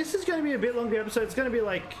 Again, this is going to be a bit longer episode. It's going to be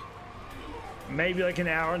like... maybe like an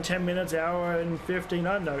hour and 10 minutes, hour and 15,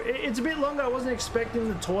 I don't know. It's a bit longer. I wasn't expecting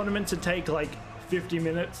the tournament to take like 50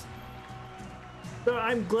 minutes. So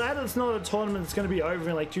I'm glad it's not a tournament that's going to be over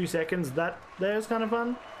in like 2 seconds. That there's kind of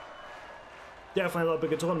fun. Definitely a lot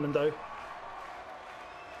bigger tournament though.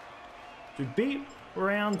 To beat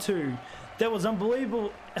round 2. That was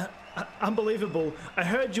unbelievable. Unbelievable. I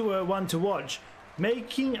heard you were one to watch.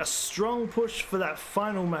 Making a strong push for that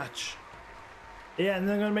final match. Yeah, and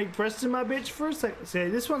then I'm gonna make Preston my bitch for a second. See,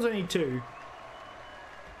 this one's only 2.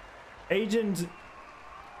 Agent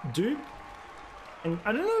Dupe. And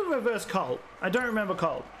I don't know if I versed Colt. I don't remember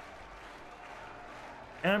Colt.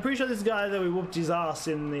 And I'm pretty sure this guy that we whooped his ass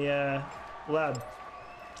in the lab.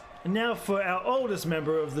 And now for our oldest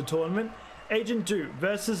member of the tournament, Agent Dupe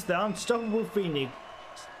versus the Unstoppable Phoenix.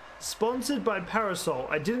 Sponsored by Parasol.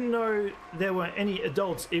 I didn't know there were any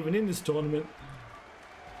adults even in this tournament.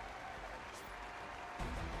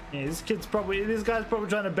 Yeah, this guy's probably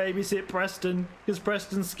trying to babysit Preston because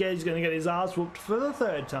Preston's scared he's going to get his ass whooped for the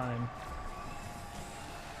 3rd time.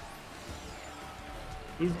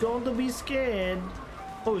 He's going to be scared.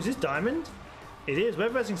 Oh, is this Diamond? It is. We're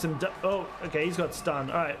versing some... Oh, okay, he's got stun.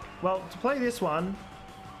 Alright, well, to play this one,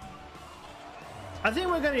 I think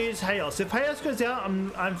we're going to use Chaos. If Chaos goes out,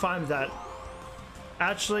 I'm fine with that.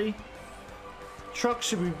 Actually, Truck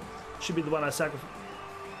should be the one I sacrifice.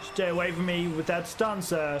 Stay away from me with that stun,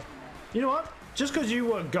 sir. You know what? Just because you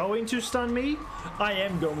were going to stun me, I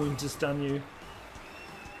am going to stun you.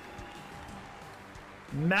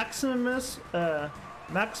 Maximum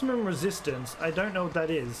resistance. I don't know what that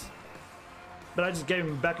is. But I just gave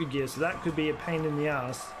him Bakugan, so that could be a pain in the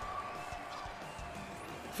ass.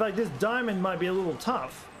 I feel like this diamond might be a little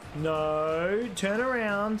tough. No, turn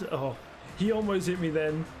around. Oh, he almost hit me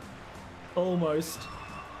then. Almost.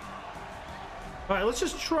 Alright, let's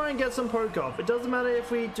just try and get some poke off. It doesn't matter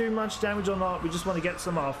if we do much damage or not, we just want to get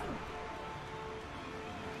some off.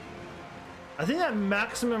 I think that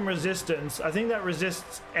maximum resistance, I think that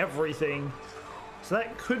resists everything. So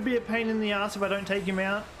that could be a pain in the ass if I don't take him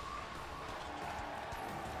out.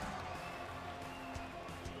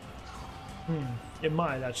 It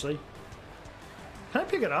might actually. Can I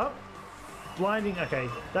pick it up? Blinding, okay,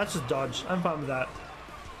 that's just dodge. I'm fine with that.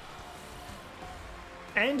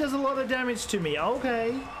 And does a lot of damage to me.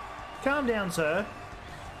 Okay. Calm down, sir.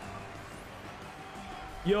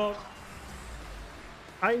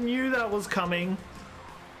 I knew that was coming.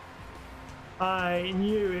 I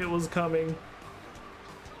knew it was coming.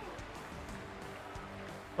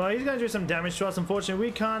 Well, he's going to do some damage to us. Unfortunately,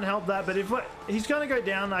 we can't help that. But if he's going to go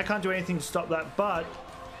down, I can't do anything to stop that. But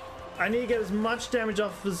I need to get as much damage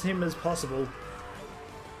off of him as possible.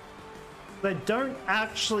 They don't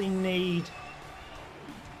actually need...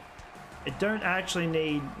 I don't actually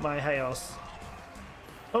need my Chaos.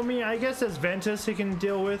 I mean, I guess there's Ventus he can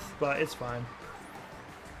deal with, but it's fine.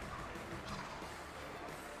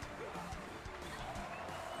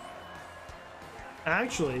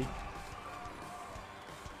 Actually,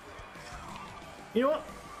 you know what?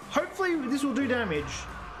 Hopefully this will do damage.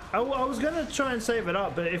 I was going to try and save it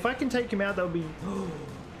up, but if I can take him out, that would be...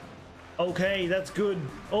 Okay, that's good.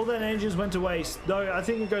 All that energy just went to waste. Though, I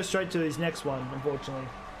think it goes straight to his next one, unfortunately.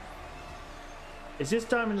 Is this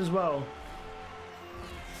diamond as well?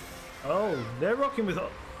 Oh, they're rocking with...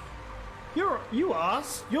 You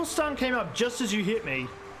ass! Your stun came up just as you hit me.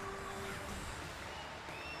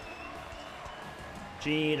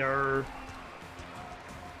 Cheater.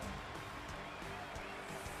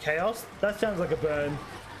 Chaos? That sounds like a burn.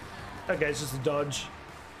 Okay, it's just a dodge.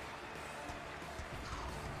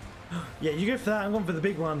 Yeah, you go for that. I'm going for the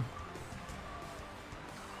big one.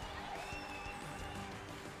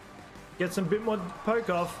 Get some bit more poke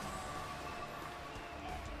off.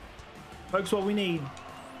 Poke's what we need.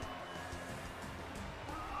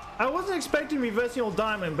 I wasn't expecting reversing all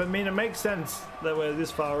diamond, but I mean, it makes sense that we're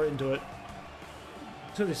this far into it.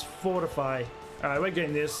 So this fortify. Alright, we're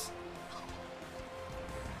getting this.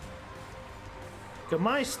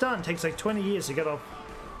 My stun takes like 20 years to get off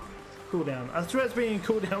cooldown. I swear it's been in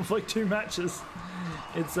cooldown for like 2 matches.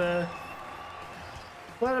 It's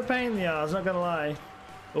quite a pain in the ass, not gonna lie.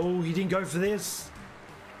 Oh, he didn't go for this.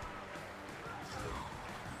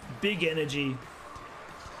 Big energy.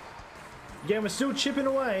 Yeah, we're still chipping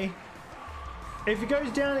away. If it goes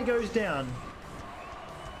down, it goes down.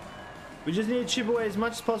 We just need to chip away as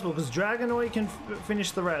much as possible because Dragonoid can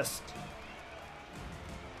finish the rest.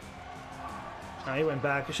 Oh, he went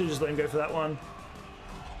back. I should just let him go for that one.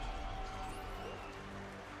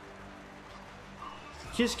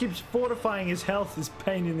 He just keeps fortifying his health, this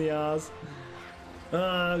pain in the ass.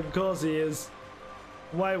 Of course he is.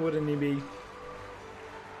 Why wouldn't he be?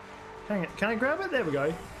 Hang it. Can I grab it? There we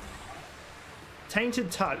go. Tainted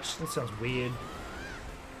Touch. That sounds weird.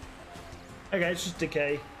 Okay, it's just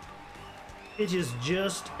decay. It is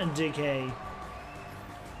just a decay.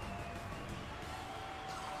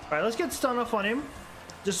 Alright, let's get stun off on him.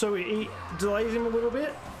 Just so he delays him a little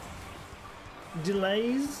bit.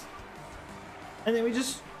 Delays. And then we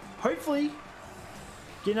just, hopefully,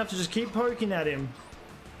 get enough to just keep poking at him.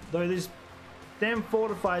 Though this damn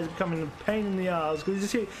fortify is becoming a pain in the ass.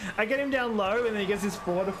 Because I get him down low and then he gets his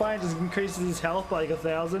fortify and just increases his health by like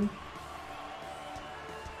 1,000.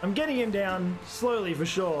 I'm getting him down slowly for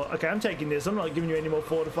sure. Okay, I'm taking this. I'm not giving you any more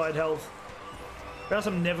fortified health. Or else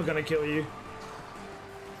I'm never going to kill you.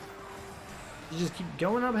 You just keep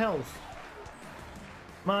going up health.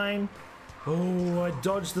 Mine. Oh, I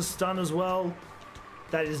dodged the stun as well.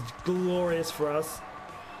 That is glorious for us.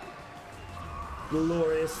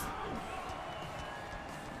 Glorious.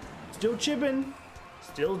 Still chipping.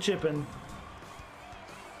 Still chipping.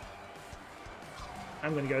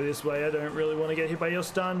 I'm gonna go this way. I don't really want to get hit by your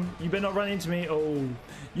stun. You better not run into me. Oh,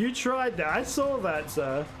 you tried that. I saw that,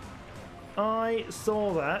 sir. I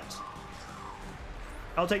saw that.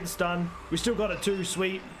 I'll take the stun. We still got it too,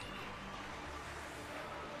 sweet.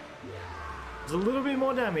 There's a little bit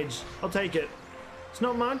more damage. I'll take it. It's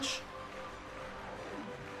not much.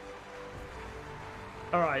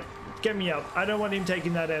 Alright, get me up. I don't want him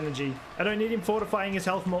taking that energy. I don't need him fortifying his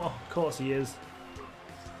health more. Oh, of course he is.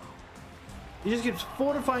 He just keeps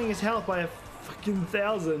fortifying his health by a fucking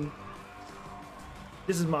 1,000.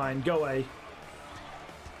 This is mine. Go away.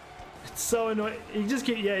 It's so annoying. He just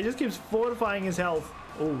keeps fortifying his health.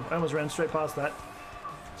 Oh, I almost ran straight past that.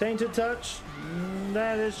 Tainted touch.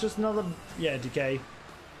 That is just another, yeah, decay.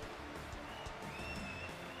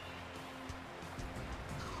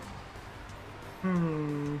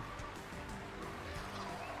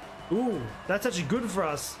 Ooh, that's actually good for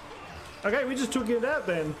us. Okay, we just took it out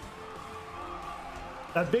then.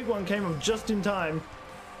 That big one came up just in time.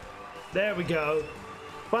 There we go.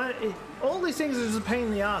 But all these things are just a pain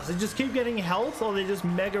in the ass. They just keep getting health, or they're just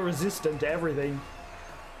mega resistant to everything.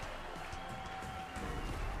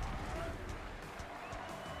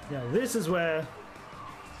 Now this is where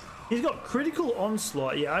he's got critical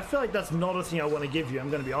onslaught. Yeah, I feel like that's not a thing I want to give you. I'm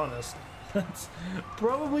going to be honest. That's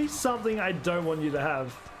probably something I don't want you to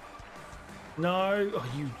have. No, oh,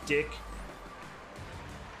 you dick.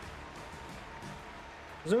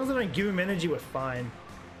 As long as I don't give him energy, we're fine.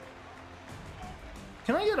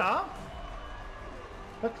 Can I get up?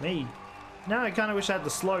 Fuck me. Now I kind of wish I had the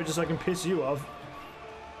slow just so I can piss you off.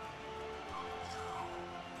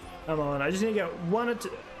 Come on, I just need to get one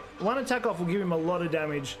attack off will give him a lot of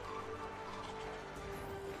damage.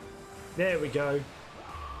 There we go.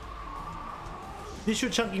 This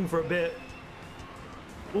should chunk him for a bit.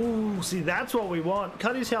 Ooh, see, that's what we want.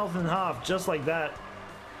 Cut his health in half, just like that.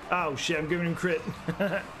 Oh shit, I'm giving him crit.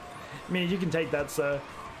 I mean, you can take that, sir.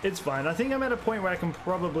 It's fine. I think I'm at a point where I can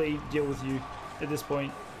probably deal with you at this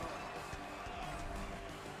point.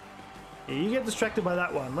 Yeah, you get distracted by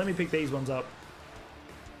that one. Let me pick these ones up.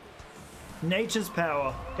 Nature's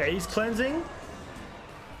power. Okay, he's cleansing.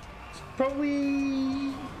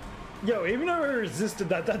 Probably... Yo, even though I resisted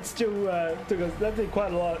that, that still took us... That did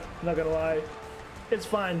quite a lot, not gonna lie. It's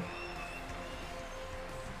fine.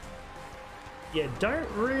 Yeah, don't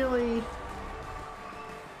really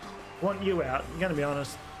want you out, I'm gonna be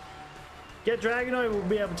honest. Get Dragonoid, we'll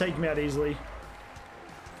be able to take him out easily.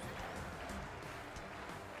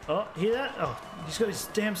 Oh, hear that? Oh, he's got his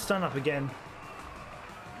damn stun up again.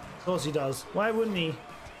 Of course he does. Why wouldn't he?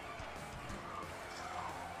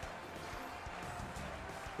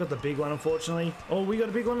 Got the big one, unfortunately. Oh, we got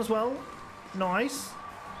a big one as well. Nice.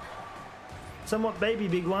 Somewhat baby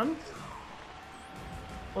big one.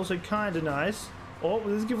 Also kind of nice. Oh,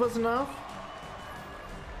 will this give us enough?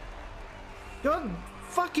 God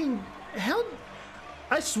fucking hell.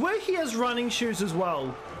 I swear he has running shoes as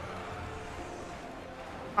well.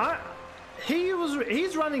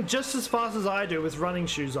 He's running just as fast as I do with running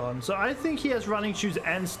shoes on. So I think he has running shoes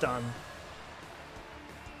and stun.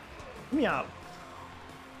 Give me up.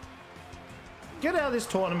 Get out of this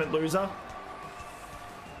tournament, loser.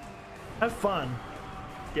 Have fun,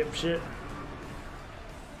 dipshit.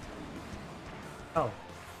 Oh.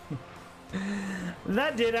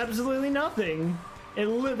 That did absolutely nothing.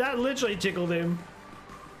 That literally tickled him.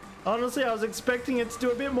 Honestly, I was expecting it to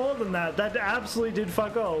do a bit more than that. That absolutely did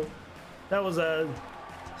fuck all. That was a...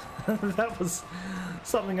 that was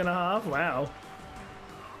something and a half. Wow.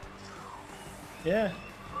 Yeah.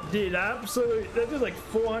 Did absolutely... That did like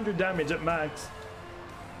 400 damage at max.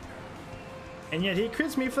 And yet he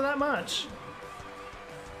crits me for that much.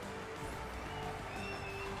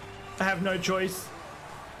 I have no choice.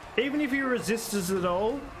 Even if he resists us at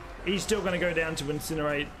all, he's still going to go down to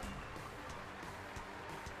incinerate.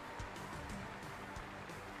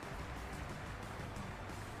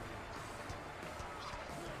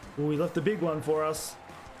 Ooh, he left the big one for us.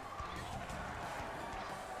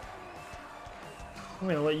 I'm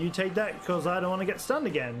going to let you take that because I don't want to get stunned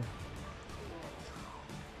again.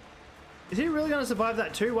 Is he really going to survive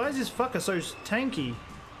that too? Why is this fucker so tanky?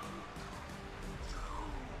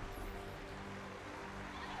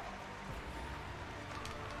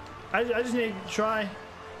 I just need to try.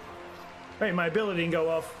 Wait, my ability didn't go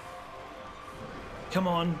off. Come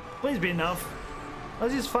on, please be enough. Why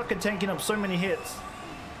is this fucker tanking up so many hits?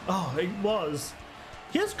 Oh, it was.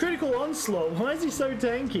 He has critical onslaught. Why is he so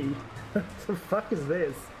tanky? What the fuck is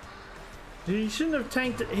this? He shouldn't have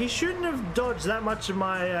tanked. He shouldn't have dodged that much of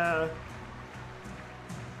my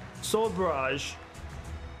sword barrage.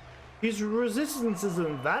 His resistance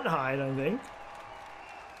isn't that high, I don't think.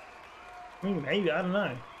 I mean, maybe, I don't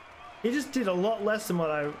know. He just did a lot less than what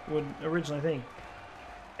I would originally think.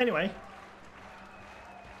 Anyway.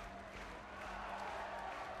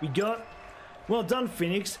 We got Well done,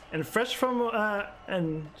 Phoenix. And fresh from a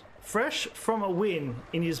win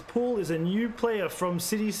in his pool is a new player from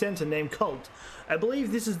City Center named Colt. I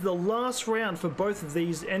believe this is the last round for both of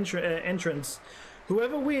these entrants.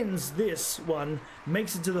 Whoever wins this one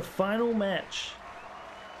makes it to the final match.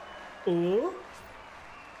 We're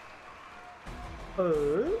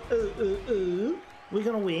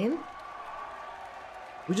gonna win.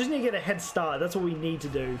 We just need to get a head start. That's what we need to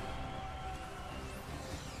do.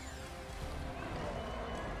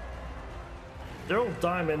 They're all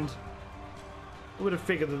diamond. I would have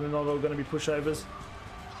figured that they're not all going to be pushovers.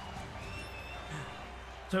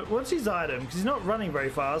 So what's his item? Because he's not running very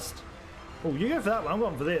fast. Oh, you go for that one. I'm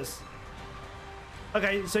going for this.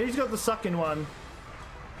 Okay, so he's got the suck-in one.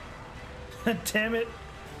 Damn it.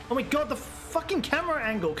 Oh my god, the fucking camera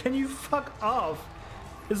angle. Can you fuck off?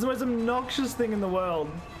 It's the most obnoxious thing in the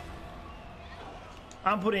world.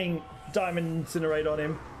 I'm putting Diamond Incinerate on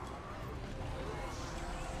him.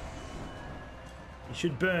 He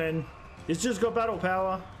should burn. He's just got battle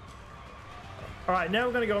power. Alright, now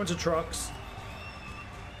we're going to go into Trox.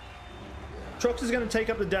 Trox is going to take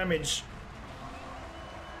up the damage.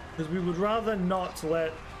 Because we would rather not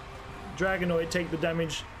let Dragonoid take the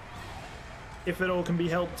damage. If it all can be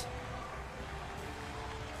helped.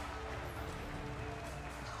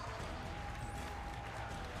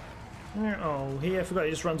 Oh, I forgot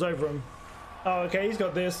he just runs over him. Oh, okay, he's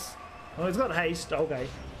got this. Oh, he's got haste. Okay.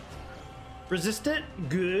 Resist it.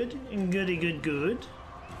 Good. Goody, good, good.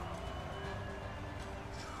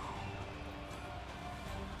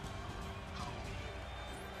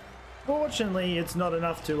 Fortunately, it's not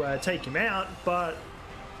enough to take him out, but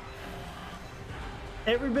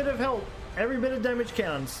every bit of help, every bit of damage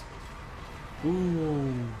counts.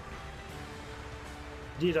 Ooh.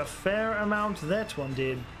 Did a fair amount, that one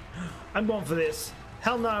did. I'm going for this.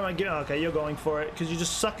 Hell no, am I getting... Okay, you're going for it, because you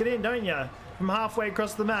just suck it in, don't you? From halfway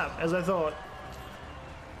across the map, as I thought.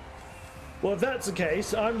 Well, if that's the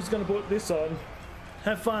case, I'm just going to put this on.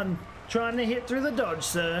 Have fun trying to hit through the dodge,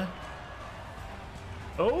 sir.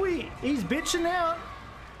 Oh, he's bitching out.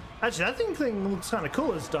 Actually, that thing looks kind of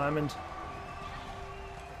cool as Diamond.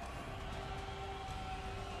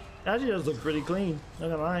 Actually does look pretty clean, not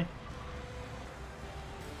gonna lie.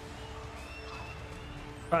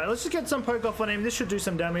 Alright, let's just get some poke off on him. This should do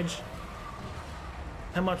some damage.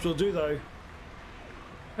 How much will do though?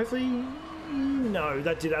 Hopefully... No,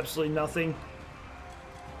 that did absolutely nothing.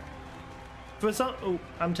 For some... Oh,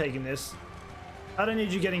 I'm taking this. I don't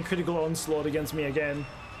need you getting critical onslaught against me again.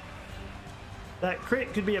 That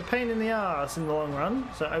crit could be a pain in the ass in the long run,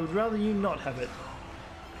 so I would rather you not have it.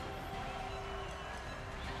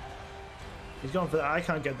 He's going for that. I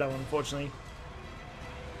can't get that one, unfortunately.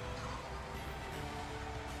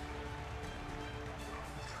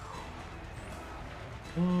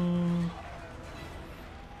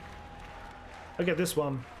 I'll get this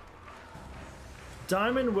one.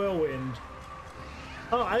 Diamond Whirlwind.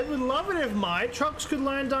 Oh, I would love it if my trucks could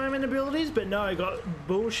learn diamond abilities, but no, I got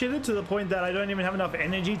bullshitted to the point that I don't even have enough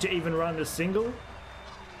energy to even run a single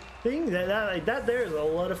thing. That there is a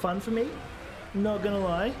lot of fun for me. Not gonna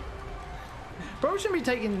lie. Probably shouldn't be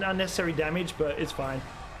taking unnecessary damage, but it's fine.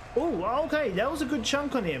 Oh, okay, that was a good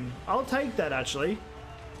chunk on him. I'll take that, actually.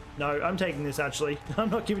 No, I'm taking this, actually. I'm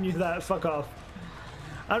not giving you that. Fuck off.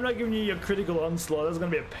 I'm not giving you your critical onslaught. That's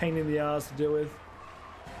gonna be a pain in the ass to deal with.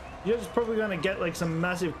 You're just probably gonna get like some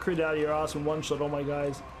massive crit out of your ass in one shot. Oh my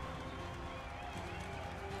guys.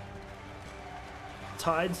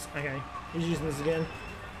 Tides. Okay, he's using this again.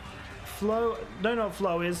 Flow. Don't know what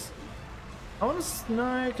flow is. I want to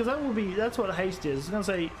know because that will be. That's what haste is. I was gonna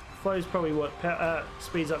say flow is probably what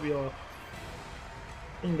speeds up your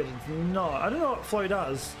thing, but it's not. I don't know what flow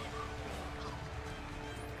does.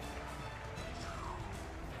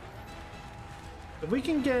 If we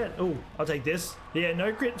can get... Oh, I'll take this. Yeah,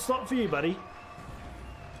 no crit slot for you, buddy.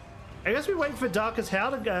 I guess we wait for Darkest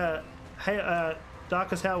Howl to...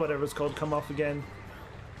 Darkest Howl, whatever it's called, come off again.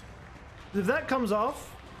 If that comes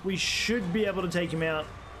off, we should be able to take him out.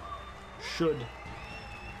 Should.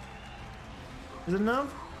 Is it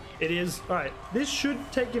enough? It is. Alright, this should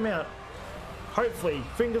take him out. Hopefully.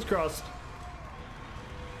 Fingers crossed.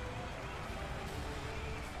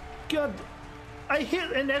 God... I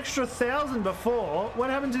hit an extra 1,000 before. What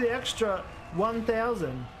happened to the extra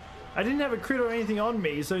 1,000? I didn't have a crit or anything on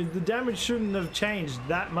me, so the damage shouldn't have changed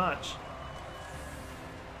that much.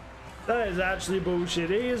 That is actually bullshit.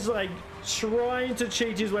 He is like trying to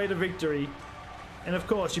cheat his way to victory. And of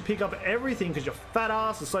course, you pick up everything because your fat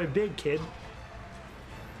ass is so big, kid.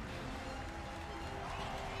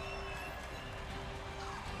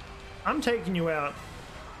 I'm taking you out.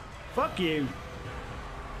 Fuck you.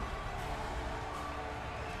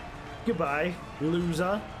 Goodbye,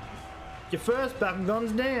 loser. Your first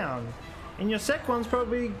Bakugan's down. And your second one's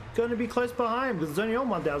probably going to be close behind because it's only on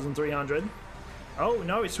 1,300. Oh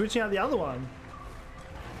no, he's switching out the other one.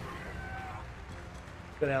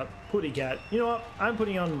 Got out Putty Cat. You know what? I'm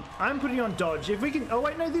putting on dodge. If we can. Oh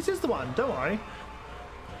wait, no, this is the one. Don't worry.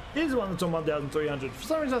 This is the one that's on 1,300. For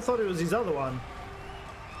some reason, I thought it was his other one.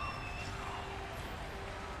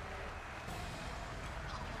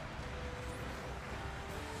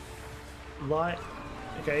 Light.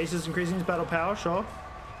 Okay, he's just increasing his battle power. Sure.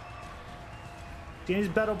 Get his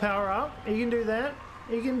battle power up. He can do that.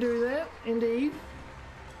 He can do that. Indeed.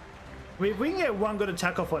 If we can get one good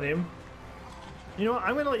attack off on him. You know what?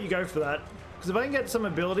 I'm going to let you go for that. Because if I can get some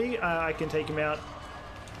ability, I can take him out.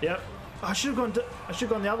 Yep. Oh, I should have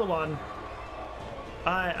gone the other one.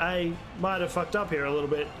 I might have fucked up here a little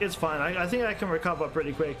bit. It's fine. I think I can recover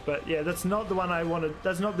pretty quick. But yeah, that's not the one I wanted.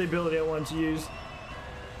 That's not the ability I wanted to use.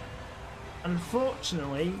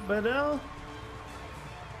 Unfortunately, but oh,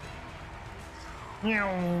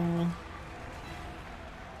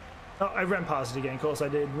 I ran past it again. Of course I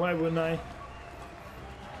did. Why wouldn't I?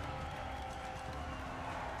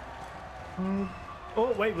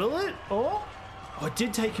 Oh wait, will it? Oh, it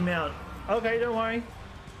did take him out. Okay, don't worry.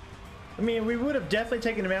 I mean, we would have definitely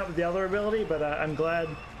taken him out with the other ability, but I'm glad.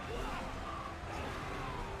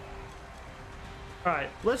 All right,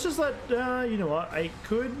 let's just let. You know what? I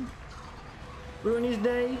could ruin his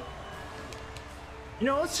day. You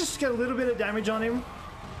know, let's just get a little bit of damage on him.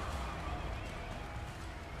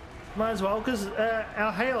 Might as well, because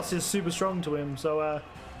our Chaos is super strong to him, so a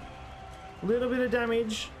little bit of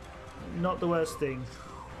damage, not the worst thing.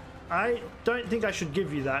 I don't think I should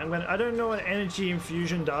give you that. I don't know what energy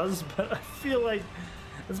infusion does, but I feel like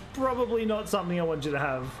it's probably not something I want you to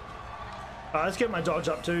have. Alright, let's get my dodge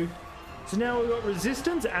up too. So now we've got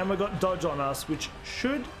resistance and we've got dodge on us, which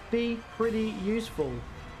should be pretty useful.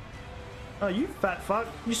 Oh, you fat fuck.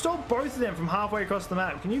 You stole both of them from halfway across the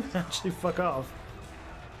map. Can you actually fuck off?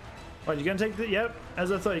 Right, you're gonna take the, yep,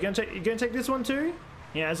 as I thought. You're gonna take this one too?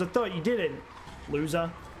 Yeah, as I thought. You didn't, loser.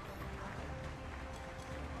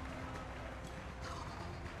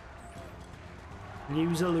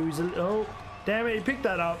 Loser. Oh, damn it, he picked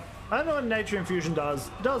that up. I don't know what Nature Infusion does.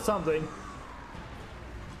 It does something.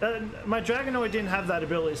 My Dragonoid didn't have that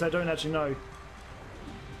ability, so I don't actually know.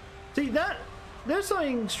 See, there's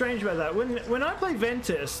something strange about that. When I play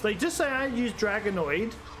Ventus, like, just say I use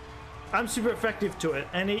Dragonoid, I'm super effective to it,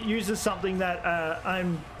 and it uses something that I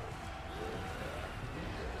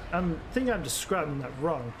think I'm describing that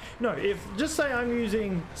wrong. No, if just say I'm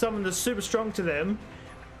using someone that's super strong to them,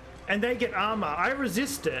 and they get armor, I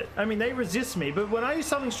resist it. I mean, they resist me, but when I use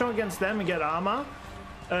something strong against them and get armor,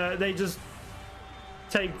 they just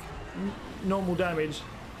take normal damage.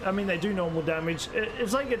 I mean, they do normal damage.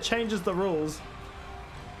 It's like it changes the rules.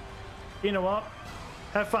 You know what?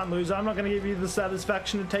 Have fun, loser. I'm not going to give you the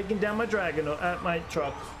satisfaction of taking down my dragon at my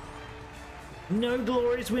truck. No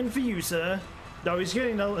glorious win for you, sir. No, he's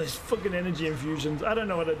getting all these fucking energy infusions. I don't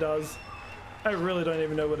know what it does. I really don't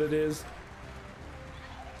even know what it is.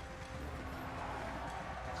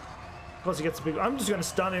 Of course he gets a big... I'm just going to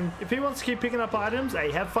stun him. If he wants to keep picking up items,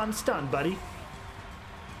 hey, have fun stun, buddy.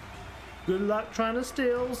 Good luck trying to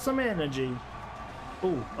steal some energy.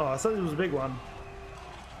 Ooh, oh, I thought it was a big one.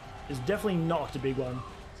 It's definitely not a big one.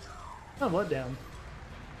 Oh, letdown.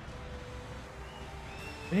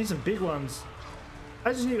 We need some big ones.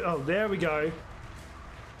 I just need... Oh, there we go.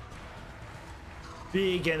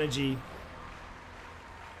 Big energy.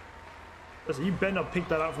 Listen, you better not pick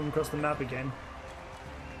that up from across the map again.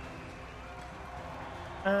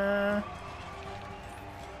 How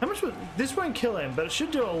much would... This won't kill him, but it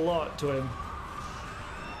should do a lot to him.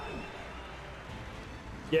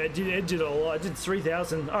 Yeah, it did a lot. It did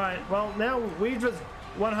 3,000. Alright, well, now we've just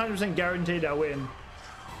 100% guaranteed our win.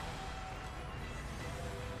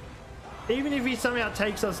 Even if he somehow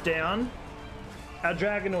takes us down, our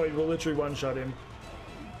Dragonoid will literally one-shot him.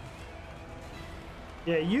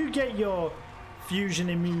 Yeah, you get your fusion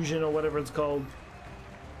immusion or whatever it's called.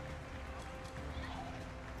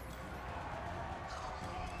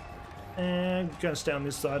 And I'm gonna stay on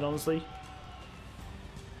this side, honestly.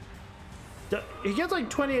 He gets like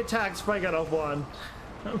 20 attacks if I get off one.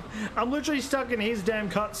 I'm literally stuck in his damn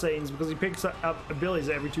cutscenes because he picks up abilities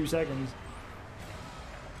every 2 seconds.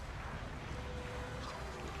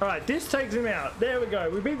 Alright, this takes him out. There we go.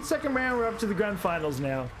 We beat the second round. We're up to the grand finals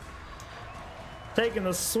now. Taking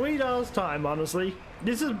a sweet ass time, honestly.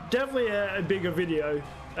 This is definitely a bigger video.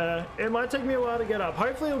 It might take me a while to get up.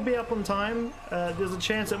 Hopefully it'll be up on time. There's a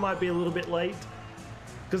chance it might be a little bit late,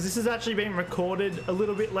 because this is actually being recorded a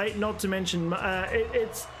little bit late. Not to mention,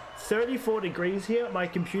 it's 34 degrees here. My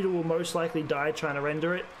computer will most likely die trying to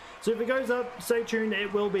render it. So if it goes up, stay tuned,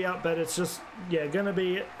 it will be up, but it's just, yeah, gonna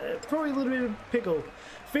be probably a little bit of pickle.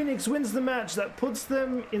 Phoenix wins the match that puts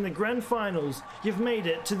them in the grand finals. You've made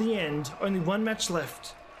it to the end. Only one match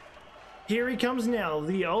left. Here he comes now,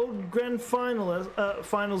 the old grand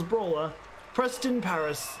finals brawler, Preston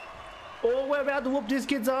Paris. Oh, we're about to whoop this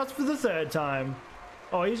kid's ass for the third time.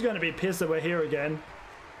 Oh, he's going to be pissed that we're here again.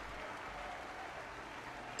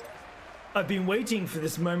 I've been waiting for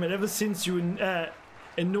this moment ever since you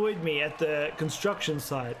annoyed me at the construction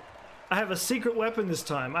site. I have a secret weapon this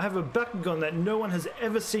time. I have a Bakugan that no one has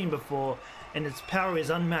ever seen before, and its power is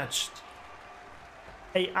unmatched.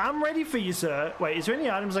 Hey, I'm ready for you, sir. Wait, is there any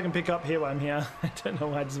items I can pick up here while I'm here? I don't know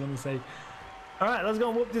why I just want to say. Alright, let's go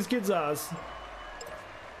and whoop this kid's ass.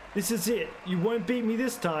 This is it. You won't beat me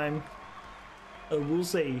this time. Oh, we'll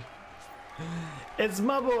see. It's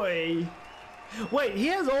my boy. Wait, he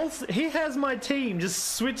has my team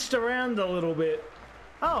just switched around a little bit.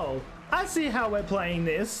 Oh, I see how we're playing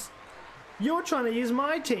this. You're trying to use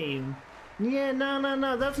my team. Yeah,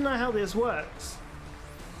 no, that's not how this works.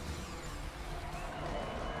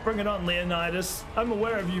 Bring it on, Leonidas. I'm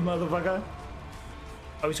aware of you, motherfucker.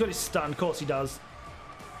 Oh, he's got his stun. Of course he does.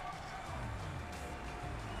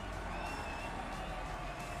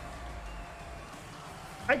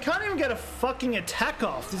 I can't even get a fucking attack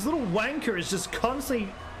off. This little wanker is just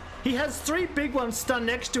constantly... He has 3 big ones stunned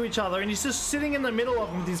next to each other, and he's just sitting in the middle of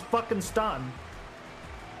them with his fucking stun.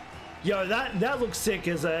 Yo, that looks sick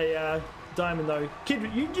as a diamond, though. Kid,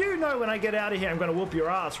 you know when I get out of here, I'm going to whoop your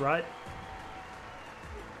ass, right?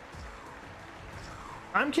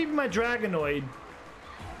 I'm keeping my Dragonoid.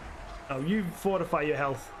 Oh, you fortify your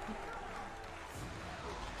health.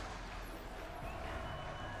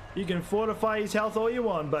 You can fortify his health all you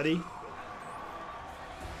want, buddy.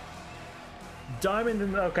 Diamond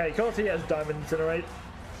and... Okay, of course he has Diamond Incinerate.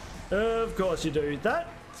 Of course you do.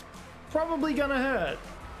 That's probably gonna hurt.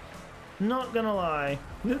 Not gonna lie.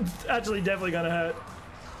 It's actually definitely gonna hurt.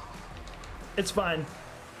 It's fine.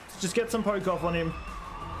 Just get some poke off on him.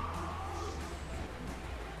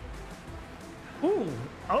 Ooh,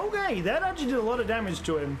 okay, that actually did a lot of damage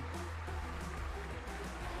to him.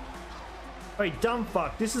 Wait, dumb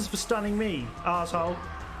fuck, this is for stunning me, asshole.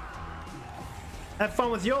 Have fun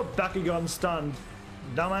with your Bakugan stunned,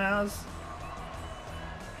 dumbass.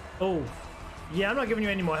 Oh, yeah, I'm not giving you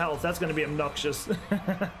any more health, that's gonna be obnoxious.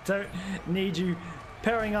 Don't need you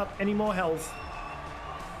powering up any more health.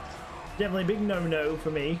 Definitely a big no-no for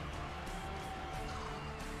me.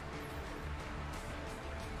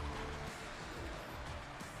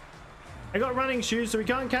 I got running shoes, so he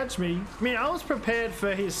can't catch me. I mean, I was prepared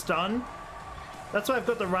for his stun. That's why I've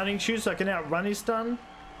got the running shoes, so I can outrun his stun.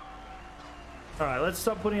 Alright, let's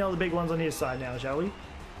stop putting all the big ones on his side now, shall we?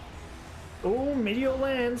 Oh, Meteor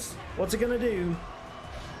Lance. What's it gonna do?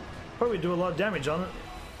 Probably do a lot of damage on it.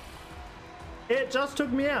 It just took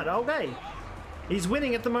me out. Okay. He's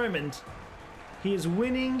winning at the moment. He is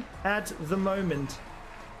winning at the moment.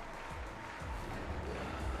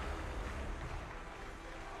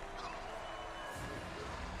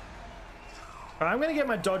 I'm going to get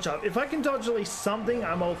my dodge up. If I can dodge at least something,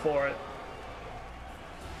 I'm all for it.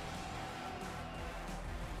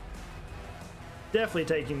 Definitely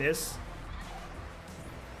taking this.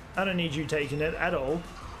 I don't need you taking it at all.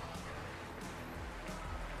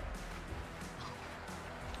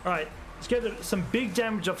 Alright, let's get some big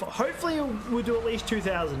damage off. Hopefully we'll do at least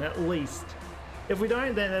 2,000, at least. If we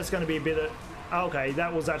don't, then that's going to be a bit of... Okay,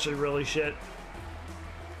 that was actually really shit.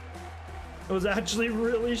 It was actually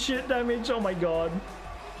really shit damage. Oh my god.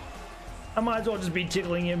 I might as well just be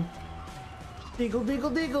tickling him. Diggle, diggle,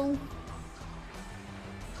 diggle.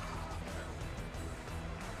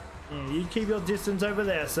 Yeah, you keep your distance over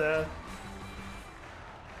there, sir.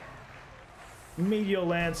 Meteor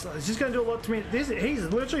Lance. He's just going to do a lot to me. He's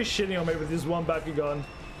literally shitting on me with this one Bakugan.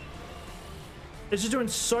 It's just doing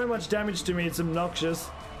so much damage to me. It's obnoxious.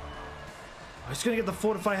 Oh, he's going to get the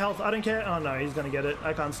Fortify health. I don't care. Oh no, he's going to get it.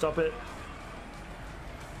 I can't stop it.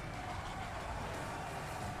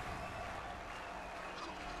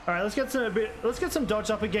 All right, let's get some dodge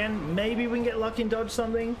up again. Maybe we can get lucky and dodge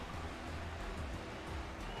something.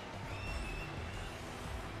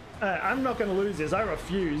 I'm not going to lose this. I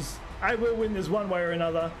refuse. I will win this one way or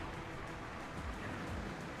another.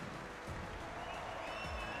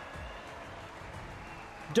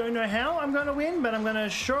 Don't know how I'm going to win, but I'm going to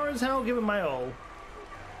sure as hell give it my all.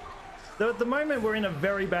 Though at the moment we're in a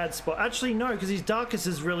very bad spot. Actually, no, because his Darkus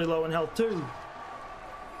is really low in health too.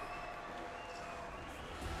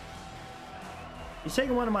 He's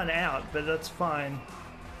taking one of mine out, but that's fine.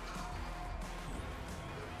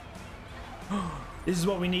 This is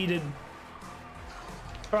what we needed.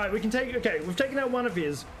 All right, we can take, okay, we've taken out one of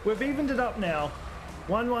his. We've evened it up now.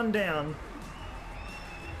 1-1 down.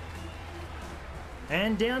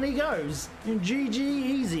 And down he goes. GG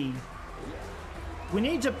easy. We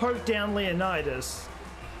need to poke down Leonidas.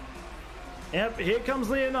 Yep, here comes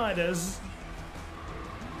Leonidas.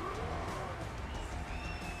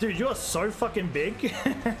 Dude, you're so fucking big.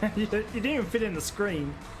 You didn't even fit in the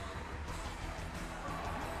screen.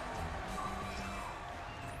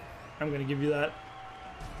 I'm gonna give you that.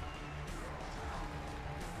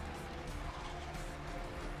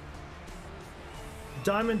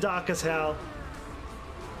 Diamond Darkest Howl.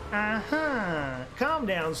 Uh-huh. Calm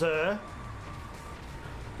down, sir.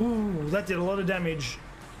 Ooh, that did a lot of damage.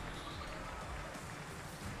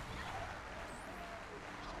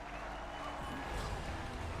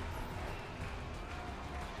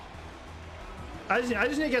 I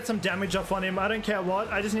just need to get some damage off on him. I don't care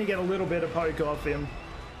what. I just need to get a little bit of poke off him.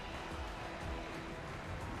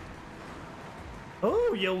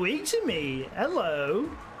 Oh, you're weak to me. Hello.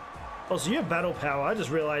 Oh, so you have battle power. I just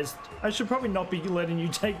realized I should probably not be letting you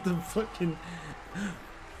take the fucking...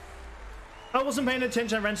 I wasn't paying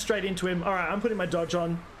attention. I ran straight into him. All right, I'm putting my dodge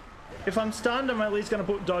on. If I'm stunned, I'm at least going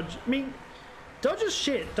to put dodge. I mean, dodge is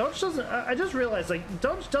shit. Dodge doesn't... I just realized, like,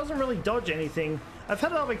 dodge doesn't really dodge anything. I've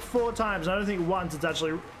had it up like 4 times, and I don't think once it's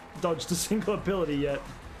actually dodged a single ability yet.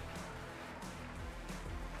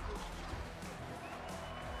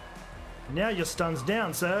 Now your stun's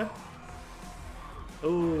down, sir.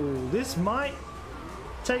 Ooh, this might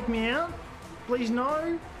take me out. Please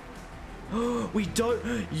no. We don't.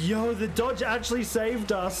 Yo, the dodge actually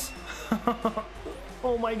saved us.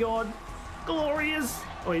 Oh my god. Glorious.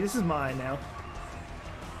 Wait, this is mine now.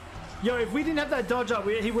 Yo, if we didn't have that dodge up,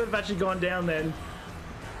 he would have actually gone down then.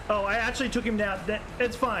 Oh, I actually took him down.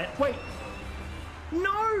 It's fine. Wait.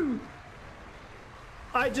 No!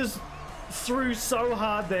 I just threw so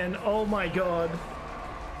hard then. Oh my god.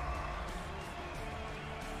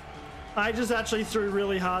 I just actually threw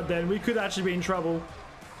really hard then. We could actually be in trouble.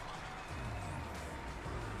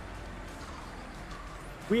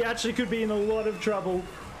 We actually could be in a lot of trouble.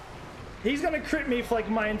 He's gonna crit me for like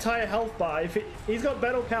my entire health bar. He's got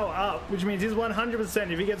battle power up, which means he's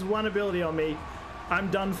 100%. If he gets one ability on me,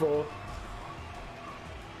 I'm done for.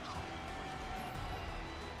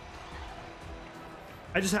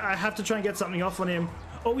 I have to try and get something off on him.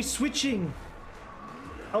 Oh, he's switching.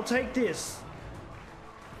 I'll take this.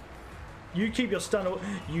 You keep your stun.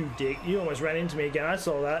 You dick. You almost ran into me again. I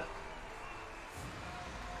saw that.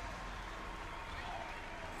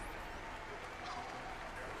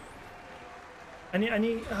 I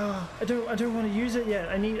don't want to use it yet.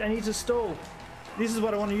 I need to stall. This is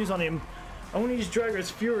what I want to use on him. I want to use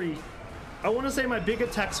Drogo's Fury. I want to say my big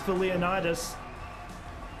attacks for Leonidas.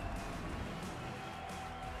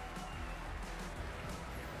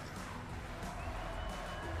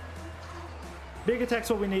 Big attack's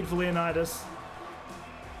what we need for Leonidas.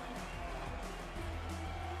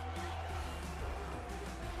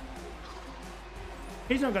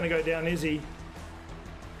 He's not going to go down, is he?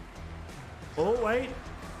 Oh, wait.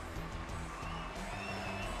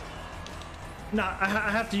 Nah, I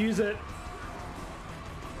have to use it.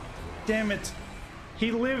 Damn it.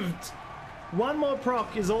 He lived. One more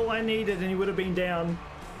proc is all I needed and he would have been down.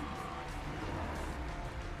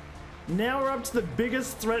 Now we're up to the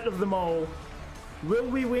biggest threat of them all. Will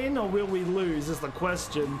we win or will we lose is the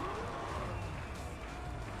question.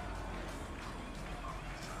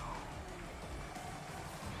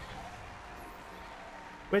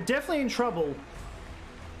 We're definitely in trouble.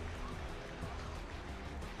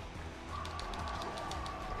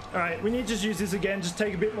 Alright, we need to just use this again, just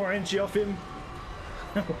take a bit more energy off him.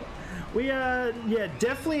 We are, yeah,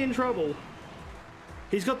 definitely in trouble.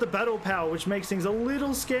 He's got the battle power, which makes things a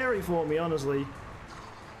little scary for me, honestly.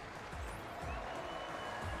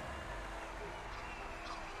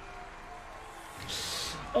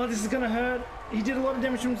 Oh, this is gonna hurt. He did a lot of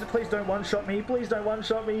damage to him. Please don't one-shot me. Please don't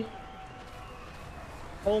one-shot me.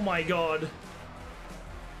 Oh my god.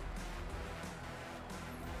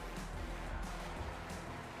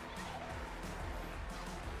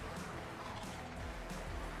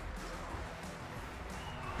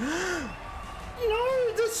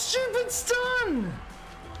 No, the stupid stun!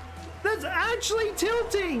 That's actually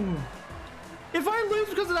tilting! If I lose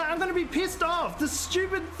because of that, I'm gonna be pissed off. The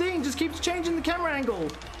stupid thing just keeps changing the camera angle.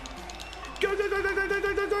 Go, go, go, go, go, go,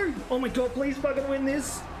 go, go, go! Oh my god, please fucking win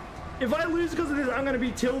this. If I lose because of this, I'm gonna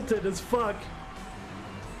be tilted as fuck.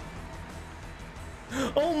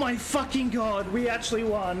 Oh my fucking god, we actually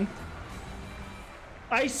won.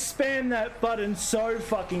 I spammed that button so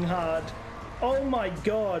fucking hard. Oh my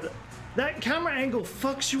god. That camera angle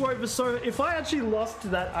fucks you over so... If I actually lost to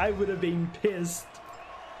that, I would have been pissed.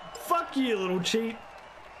 Fuck you, little cheat.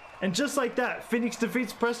 And just like that, Phoenix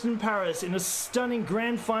defeats Preston Paris in a stunning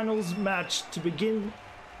grand finals match to become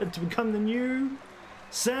the new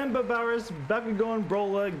Samba Barras Bakugan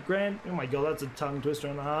Brawler Grand... Oh my god, that's a tongue twister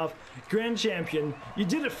and a half. Grand Champion. You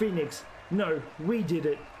did it, Phoenix. No, we did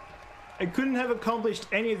it. I couldn't have accomplished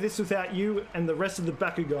any of this without you and the rest of the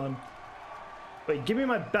Bakugan. Wait, give me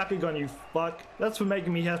my Bakugan, you fuck. That's for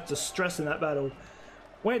making me have to stress in that battle.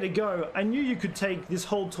 Way to go. I knew you could take this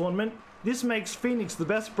whole tournament. This makes Phoenix the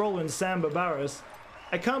best brawler in Samba Barras.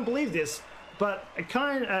 I can't believe this, but I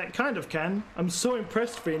kind of can. I'm so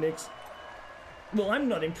impressed, Phoenix. Well, I'm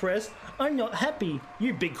not impressed. I'm not happy.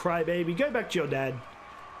 You big crybaby. Go back to your dad.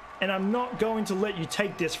 And I'm not going to let you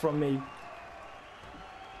take this from me.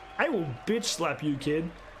 I will bitch slap you,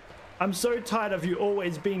 kid. I'm so tired of you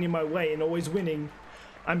always being in my way and always winning.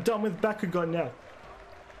 I'm done with Bakugan now.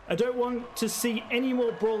 I don't want to see any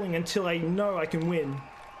more brawling until I know I can win.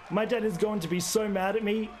 My dad is going to be so mad at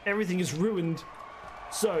me, everything is ruined.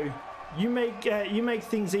 So, to make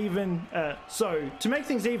things even,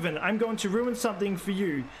 I'm going to ruin something for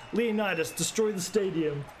you. Leonidas, destroy the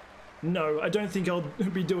stadium. No, I don't think I'll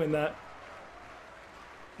be doing that.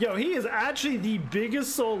 Yo, he is actually the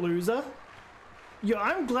biggest sore loser. Yo,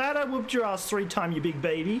 I'm glad I whooped your ass 3 times, you big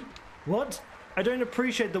baby. What? I don't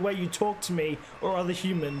appreciate the way you talk to me or other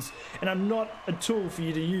humans, and I'm not a tool for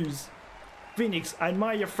you to use. Phoenix, I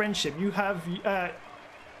admire your friendship. I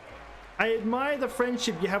admire the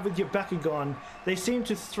friendship you have with your Bakugan. They seem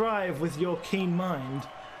to thrive with your keen mind.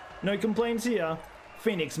 No complaints here.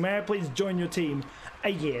 Phoenix, may I please join your team?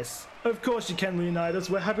 Yes. Of course you can, Leonidas.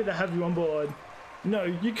 We're happy to have you on board. No,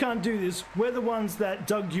 you can't do this. We're the ones that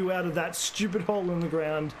dug you out of that stupid hole in the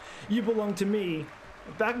ground. You belong to me.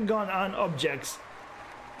 Bakugan aren't objects.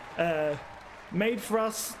 Made for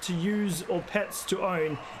us to use or pets to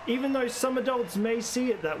own. Even though some adults may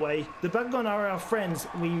see it that way, the Bakugan are our friends.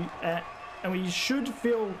 And we should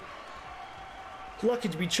feel lucky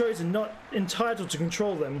to be chosen, not entitled to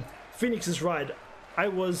control them. Phoenix is right. I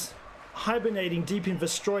was hibernating deep in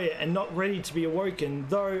Vestroia and not ready to be awoken,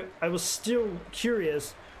 though I was still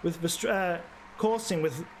curious with coursing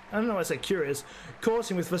with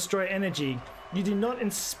Vestroia energy. You did not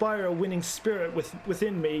inspire a winning spirit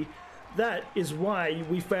within me. That is why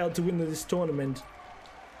we failed to win this tournament.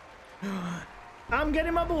 I'm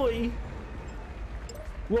getting my boy.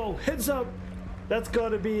 Whoa, heads up. That's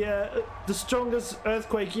gotta be the strongest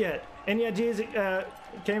earthquake yet. Any ideas it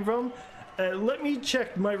came from? Let me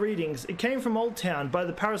check my readings. It came from Old Town by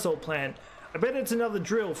the Parasol plant. I bet it's another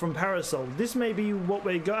drill from Parasol. This may be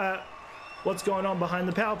what's going on behind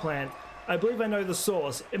the power plant. I believe I know the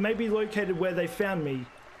source. It may be located where they found me.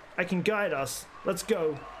 I can guide us. Let's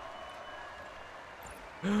go.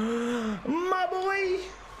 My boy!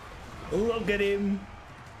 Look at him.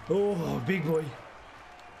 Oh, big boy.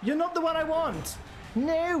 You're not the one I want.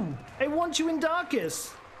 No, I want you in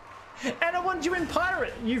Darkus. And I want you in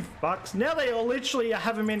Pirate, you fucks. Now they all literally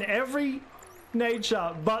have him in every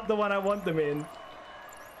nature but the one I want them in.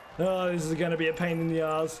 Oh, this is going to be a pain in the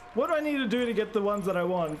ass. What do I need to do to get the ones that I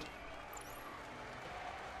want?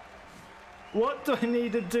 What do I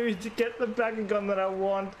need to do to get the Bakugan that I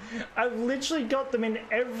want? I've literally got them in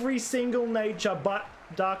every single nature but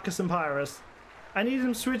Darkus and Pyrus. I need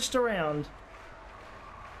them switched around.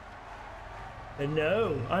 And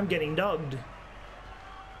no, I'm getting dogged.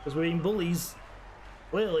 Because we're being bullies.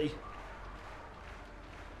 Clearly.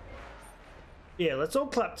 Yeah, let's all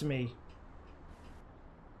clap to me.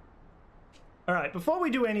 Alright, before we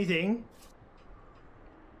do anything,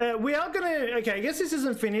 we are gonna... Okay, I guess this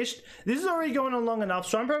isn't finished. This is already going on long enough,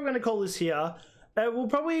 so I'm probably gonna call this here. We'll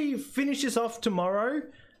probably finish this off tomorrow.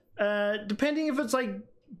 Depending if it's like...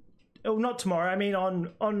 Oh, not tomorrow, I mean on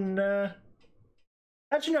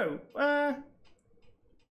actually, no.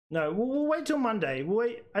 No, we'll wait till Monday. We'll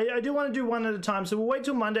wait. I do want to do one at a time, so we'll wait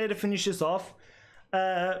till Monday to finish this off.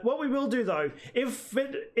 What we will do though, if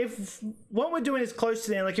what we're doing is close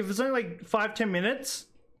to the end, like if it's only like 5-10 minutes,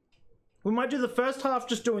 we might do the first half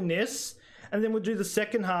just doing this, and then we'll do the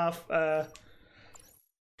second half,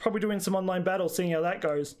 probably doing some online battles, seeing how that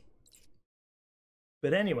goes.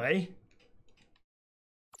 But anyway,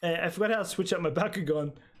 I forgot how to switch up my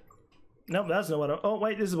Bakugan. Nope, that's not what I'm... Oh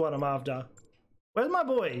wait, this is what I'm after. Where's my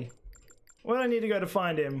boy? Where do I need to go to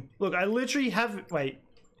find him? Look, I literally have... Wait.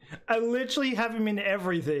 I literally have him in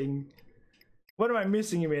everything. What am I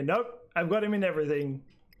missing him in? Nope. I've got him in everything.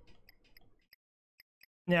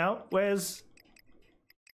 Now, where's...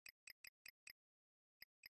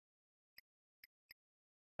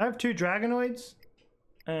 I have 2 Dragonoids?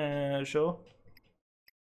 Sure.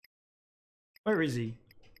 Where is he?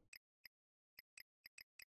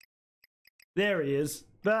 There he is.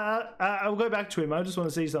 But I'll go back to him. I just want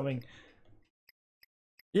to see something.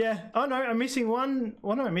 Yeah. Oh no, I'm missing one.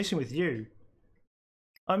 What am I missing with you?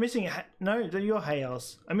 I'm missing. No, you're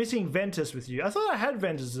Hayhouse. I'm missing Ventus with you. I thought I had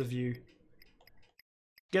Ventus with you.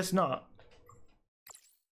 Guess not.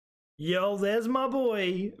 Yo, there's my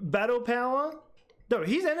boy. Battle power. No,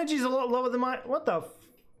 his energy's a lot lower than my. What the?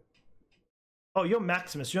 Oh, you're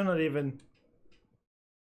Maximus. You're not even.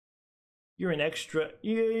 You're an extra.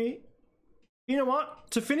 You know what?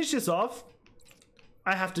 To finish this off,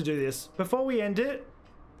 I have to do this. Before we end it,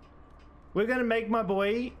 we're going to make my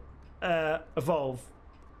boy evolve.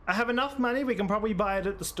 I have enough money, we can probably buy it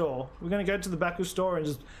at the store. We're going to go to the Baku store and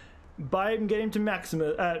just buy him and get him to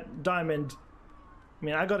Maximus, Diamond. I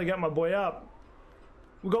mean, I got to get my boy up.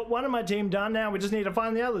 We've got one of my team done now, we just need to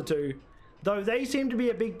find the other two. Though they seem to be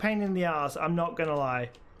a big pain in the ass, I'm not going to lie.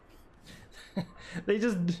 They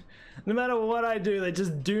just, no matter what I do, they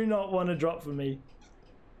just do not want to drop for me.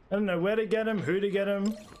 I don't know where to get them, who to get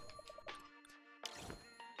them.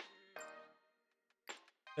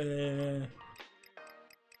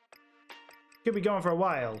 Could be going for a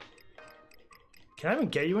while. Can I even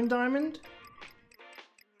get you in Diamond?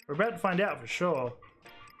 We're about to find out for sure.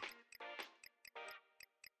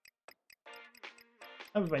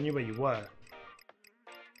 I don't know if I knew where you were.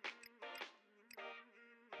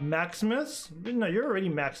 Maximus? No, you're already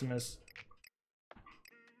Maximus.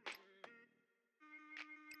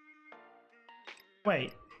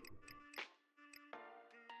 Wait.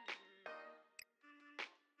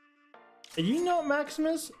 Are you not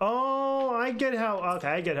Maximus? Oh, I get how. Okay,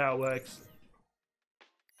 I get how it works.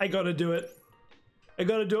 I gotta do it. I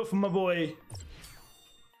gotta do it for my boy.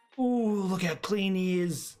 Ooh, look how clean he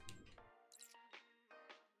is.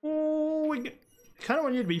 Ooh, I kind of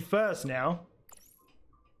want you to be first now.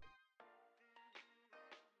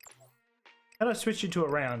 How do I switch you to a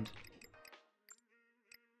round?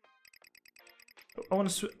 I want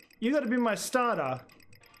to. You gotta be my starter.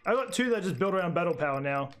 I got two that just build around battle power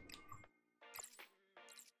now.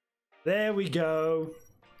 There we go.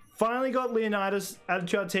 Finally got Leonidas added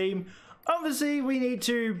to our team. Obviously, we need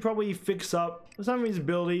to probably fix up some of his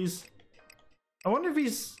abilities. I wonder if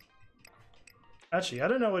he's... Actually, I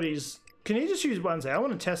don't know what he's... Can he just use one? I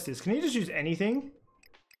want to test this. Can he just use anything?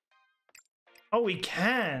 Oh, he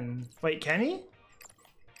can. Wait, can he?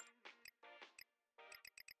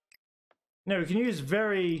 No, he can use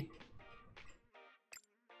very...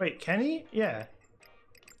 Wait, can he? Yeah.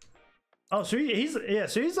 Oh, so he's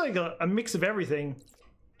like a mix of everything.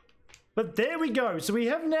 But there we go. So we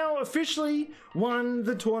have now officially won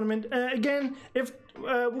the tournament. Again, if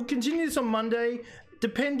we'll continue this on Monday,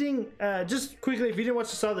 depending. Just quickly, if you didn't watch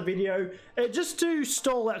the start of the video, just to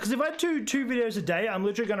stall out, because if I do two videos a day, I'm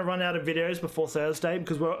literally going to run out of videos before Thursday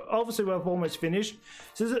because we're almost finished.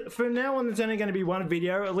 So from now on, there's only going to be one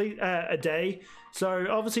video at least a day. So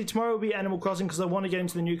obviously tomorrow will be Animal Crossing because I want to get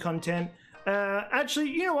into the new content. Actually,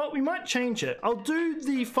 you know what? We might change it. I'll do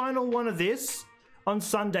the final one of this on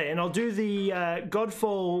Sunday, and I'll do the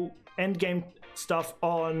Godfall endgame stuff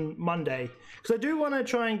on Monday. Because I do want to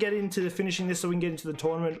try and get into finishing this so we can get into the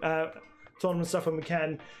tournament stuff when we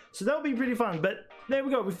can. So that'll be pretty fun. But there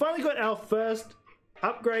we go. We finally got our first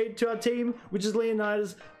upgrade to our team, which is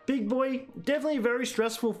Leonidas. Big boy, definitely a very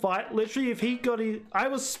stressful fight. Literally, if he got I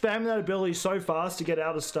was spamming that ability so fast to get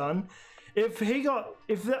out of stun. I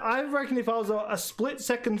reckon if I was a split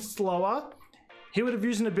second slower, he would have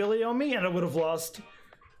used an ability on me and I would have lost.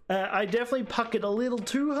 I definitely puck it a little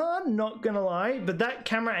too hard, not gonna lie, but that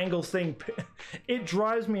camera angle thing, it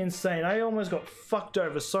drives me insane. I almost got fucked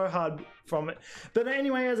over so hard from it. But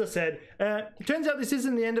anyway, as I said, it turns out this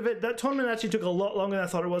isn't the end of it. That tournament actually took a lot longer than I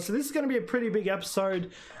thought it was, so this is going to be a pretty big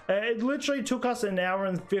episode. It literally took us an hour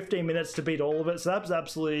and 15 minutes to beat all of it, so that was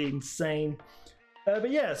absolutely insane.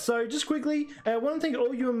 But yeah, so just quickly, I want to thank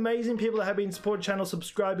all you amazing people that have been supporting the channel,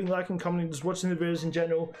 subscribing, liking, commenting, just watching the videos in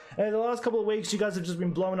general. The last couple of weeks, you guys have just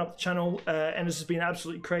been blowing up the channel, and it's just been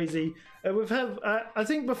absolutely crazy. We've had, I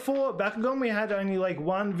think before Bakugan, we had only like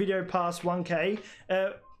one video past 1K.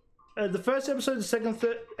 The first episode, the second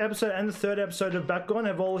episode, and the third episode of Bakugan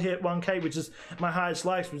have all hit 1K, which is my highest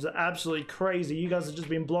likes, which is absolutely crazy. You guys have just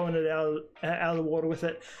been blowing it out of the water with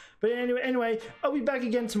it. But anyway, I'll be back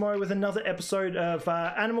again tomorrow with another episode of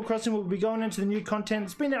Animal Crossing. We'll be going into the new content.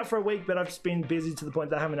 It's been out for a week, but I've just been busy to the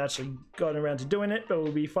point that I haven't actually gotten around to doing it. But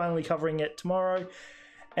we'll be finally covering it tomorrow.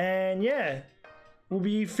 And yeah, we'll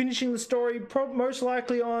be finishing the story most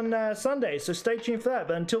likely on Sunday. So stay tuned for that.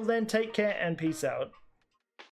 But until then, take care and peace out.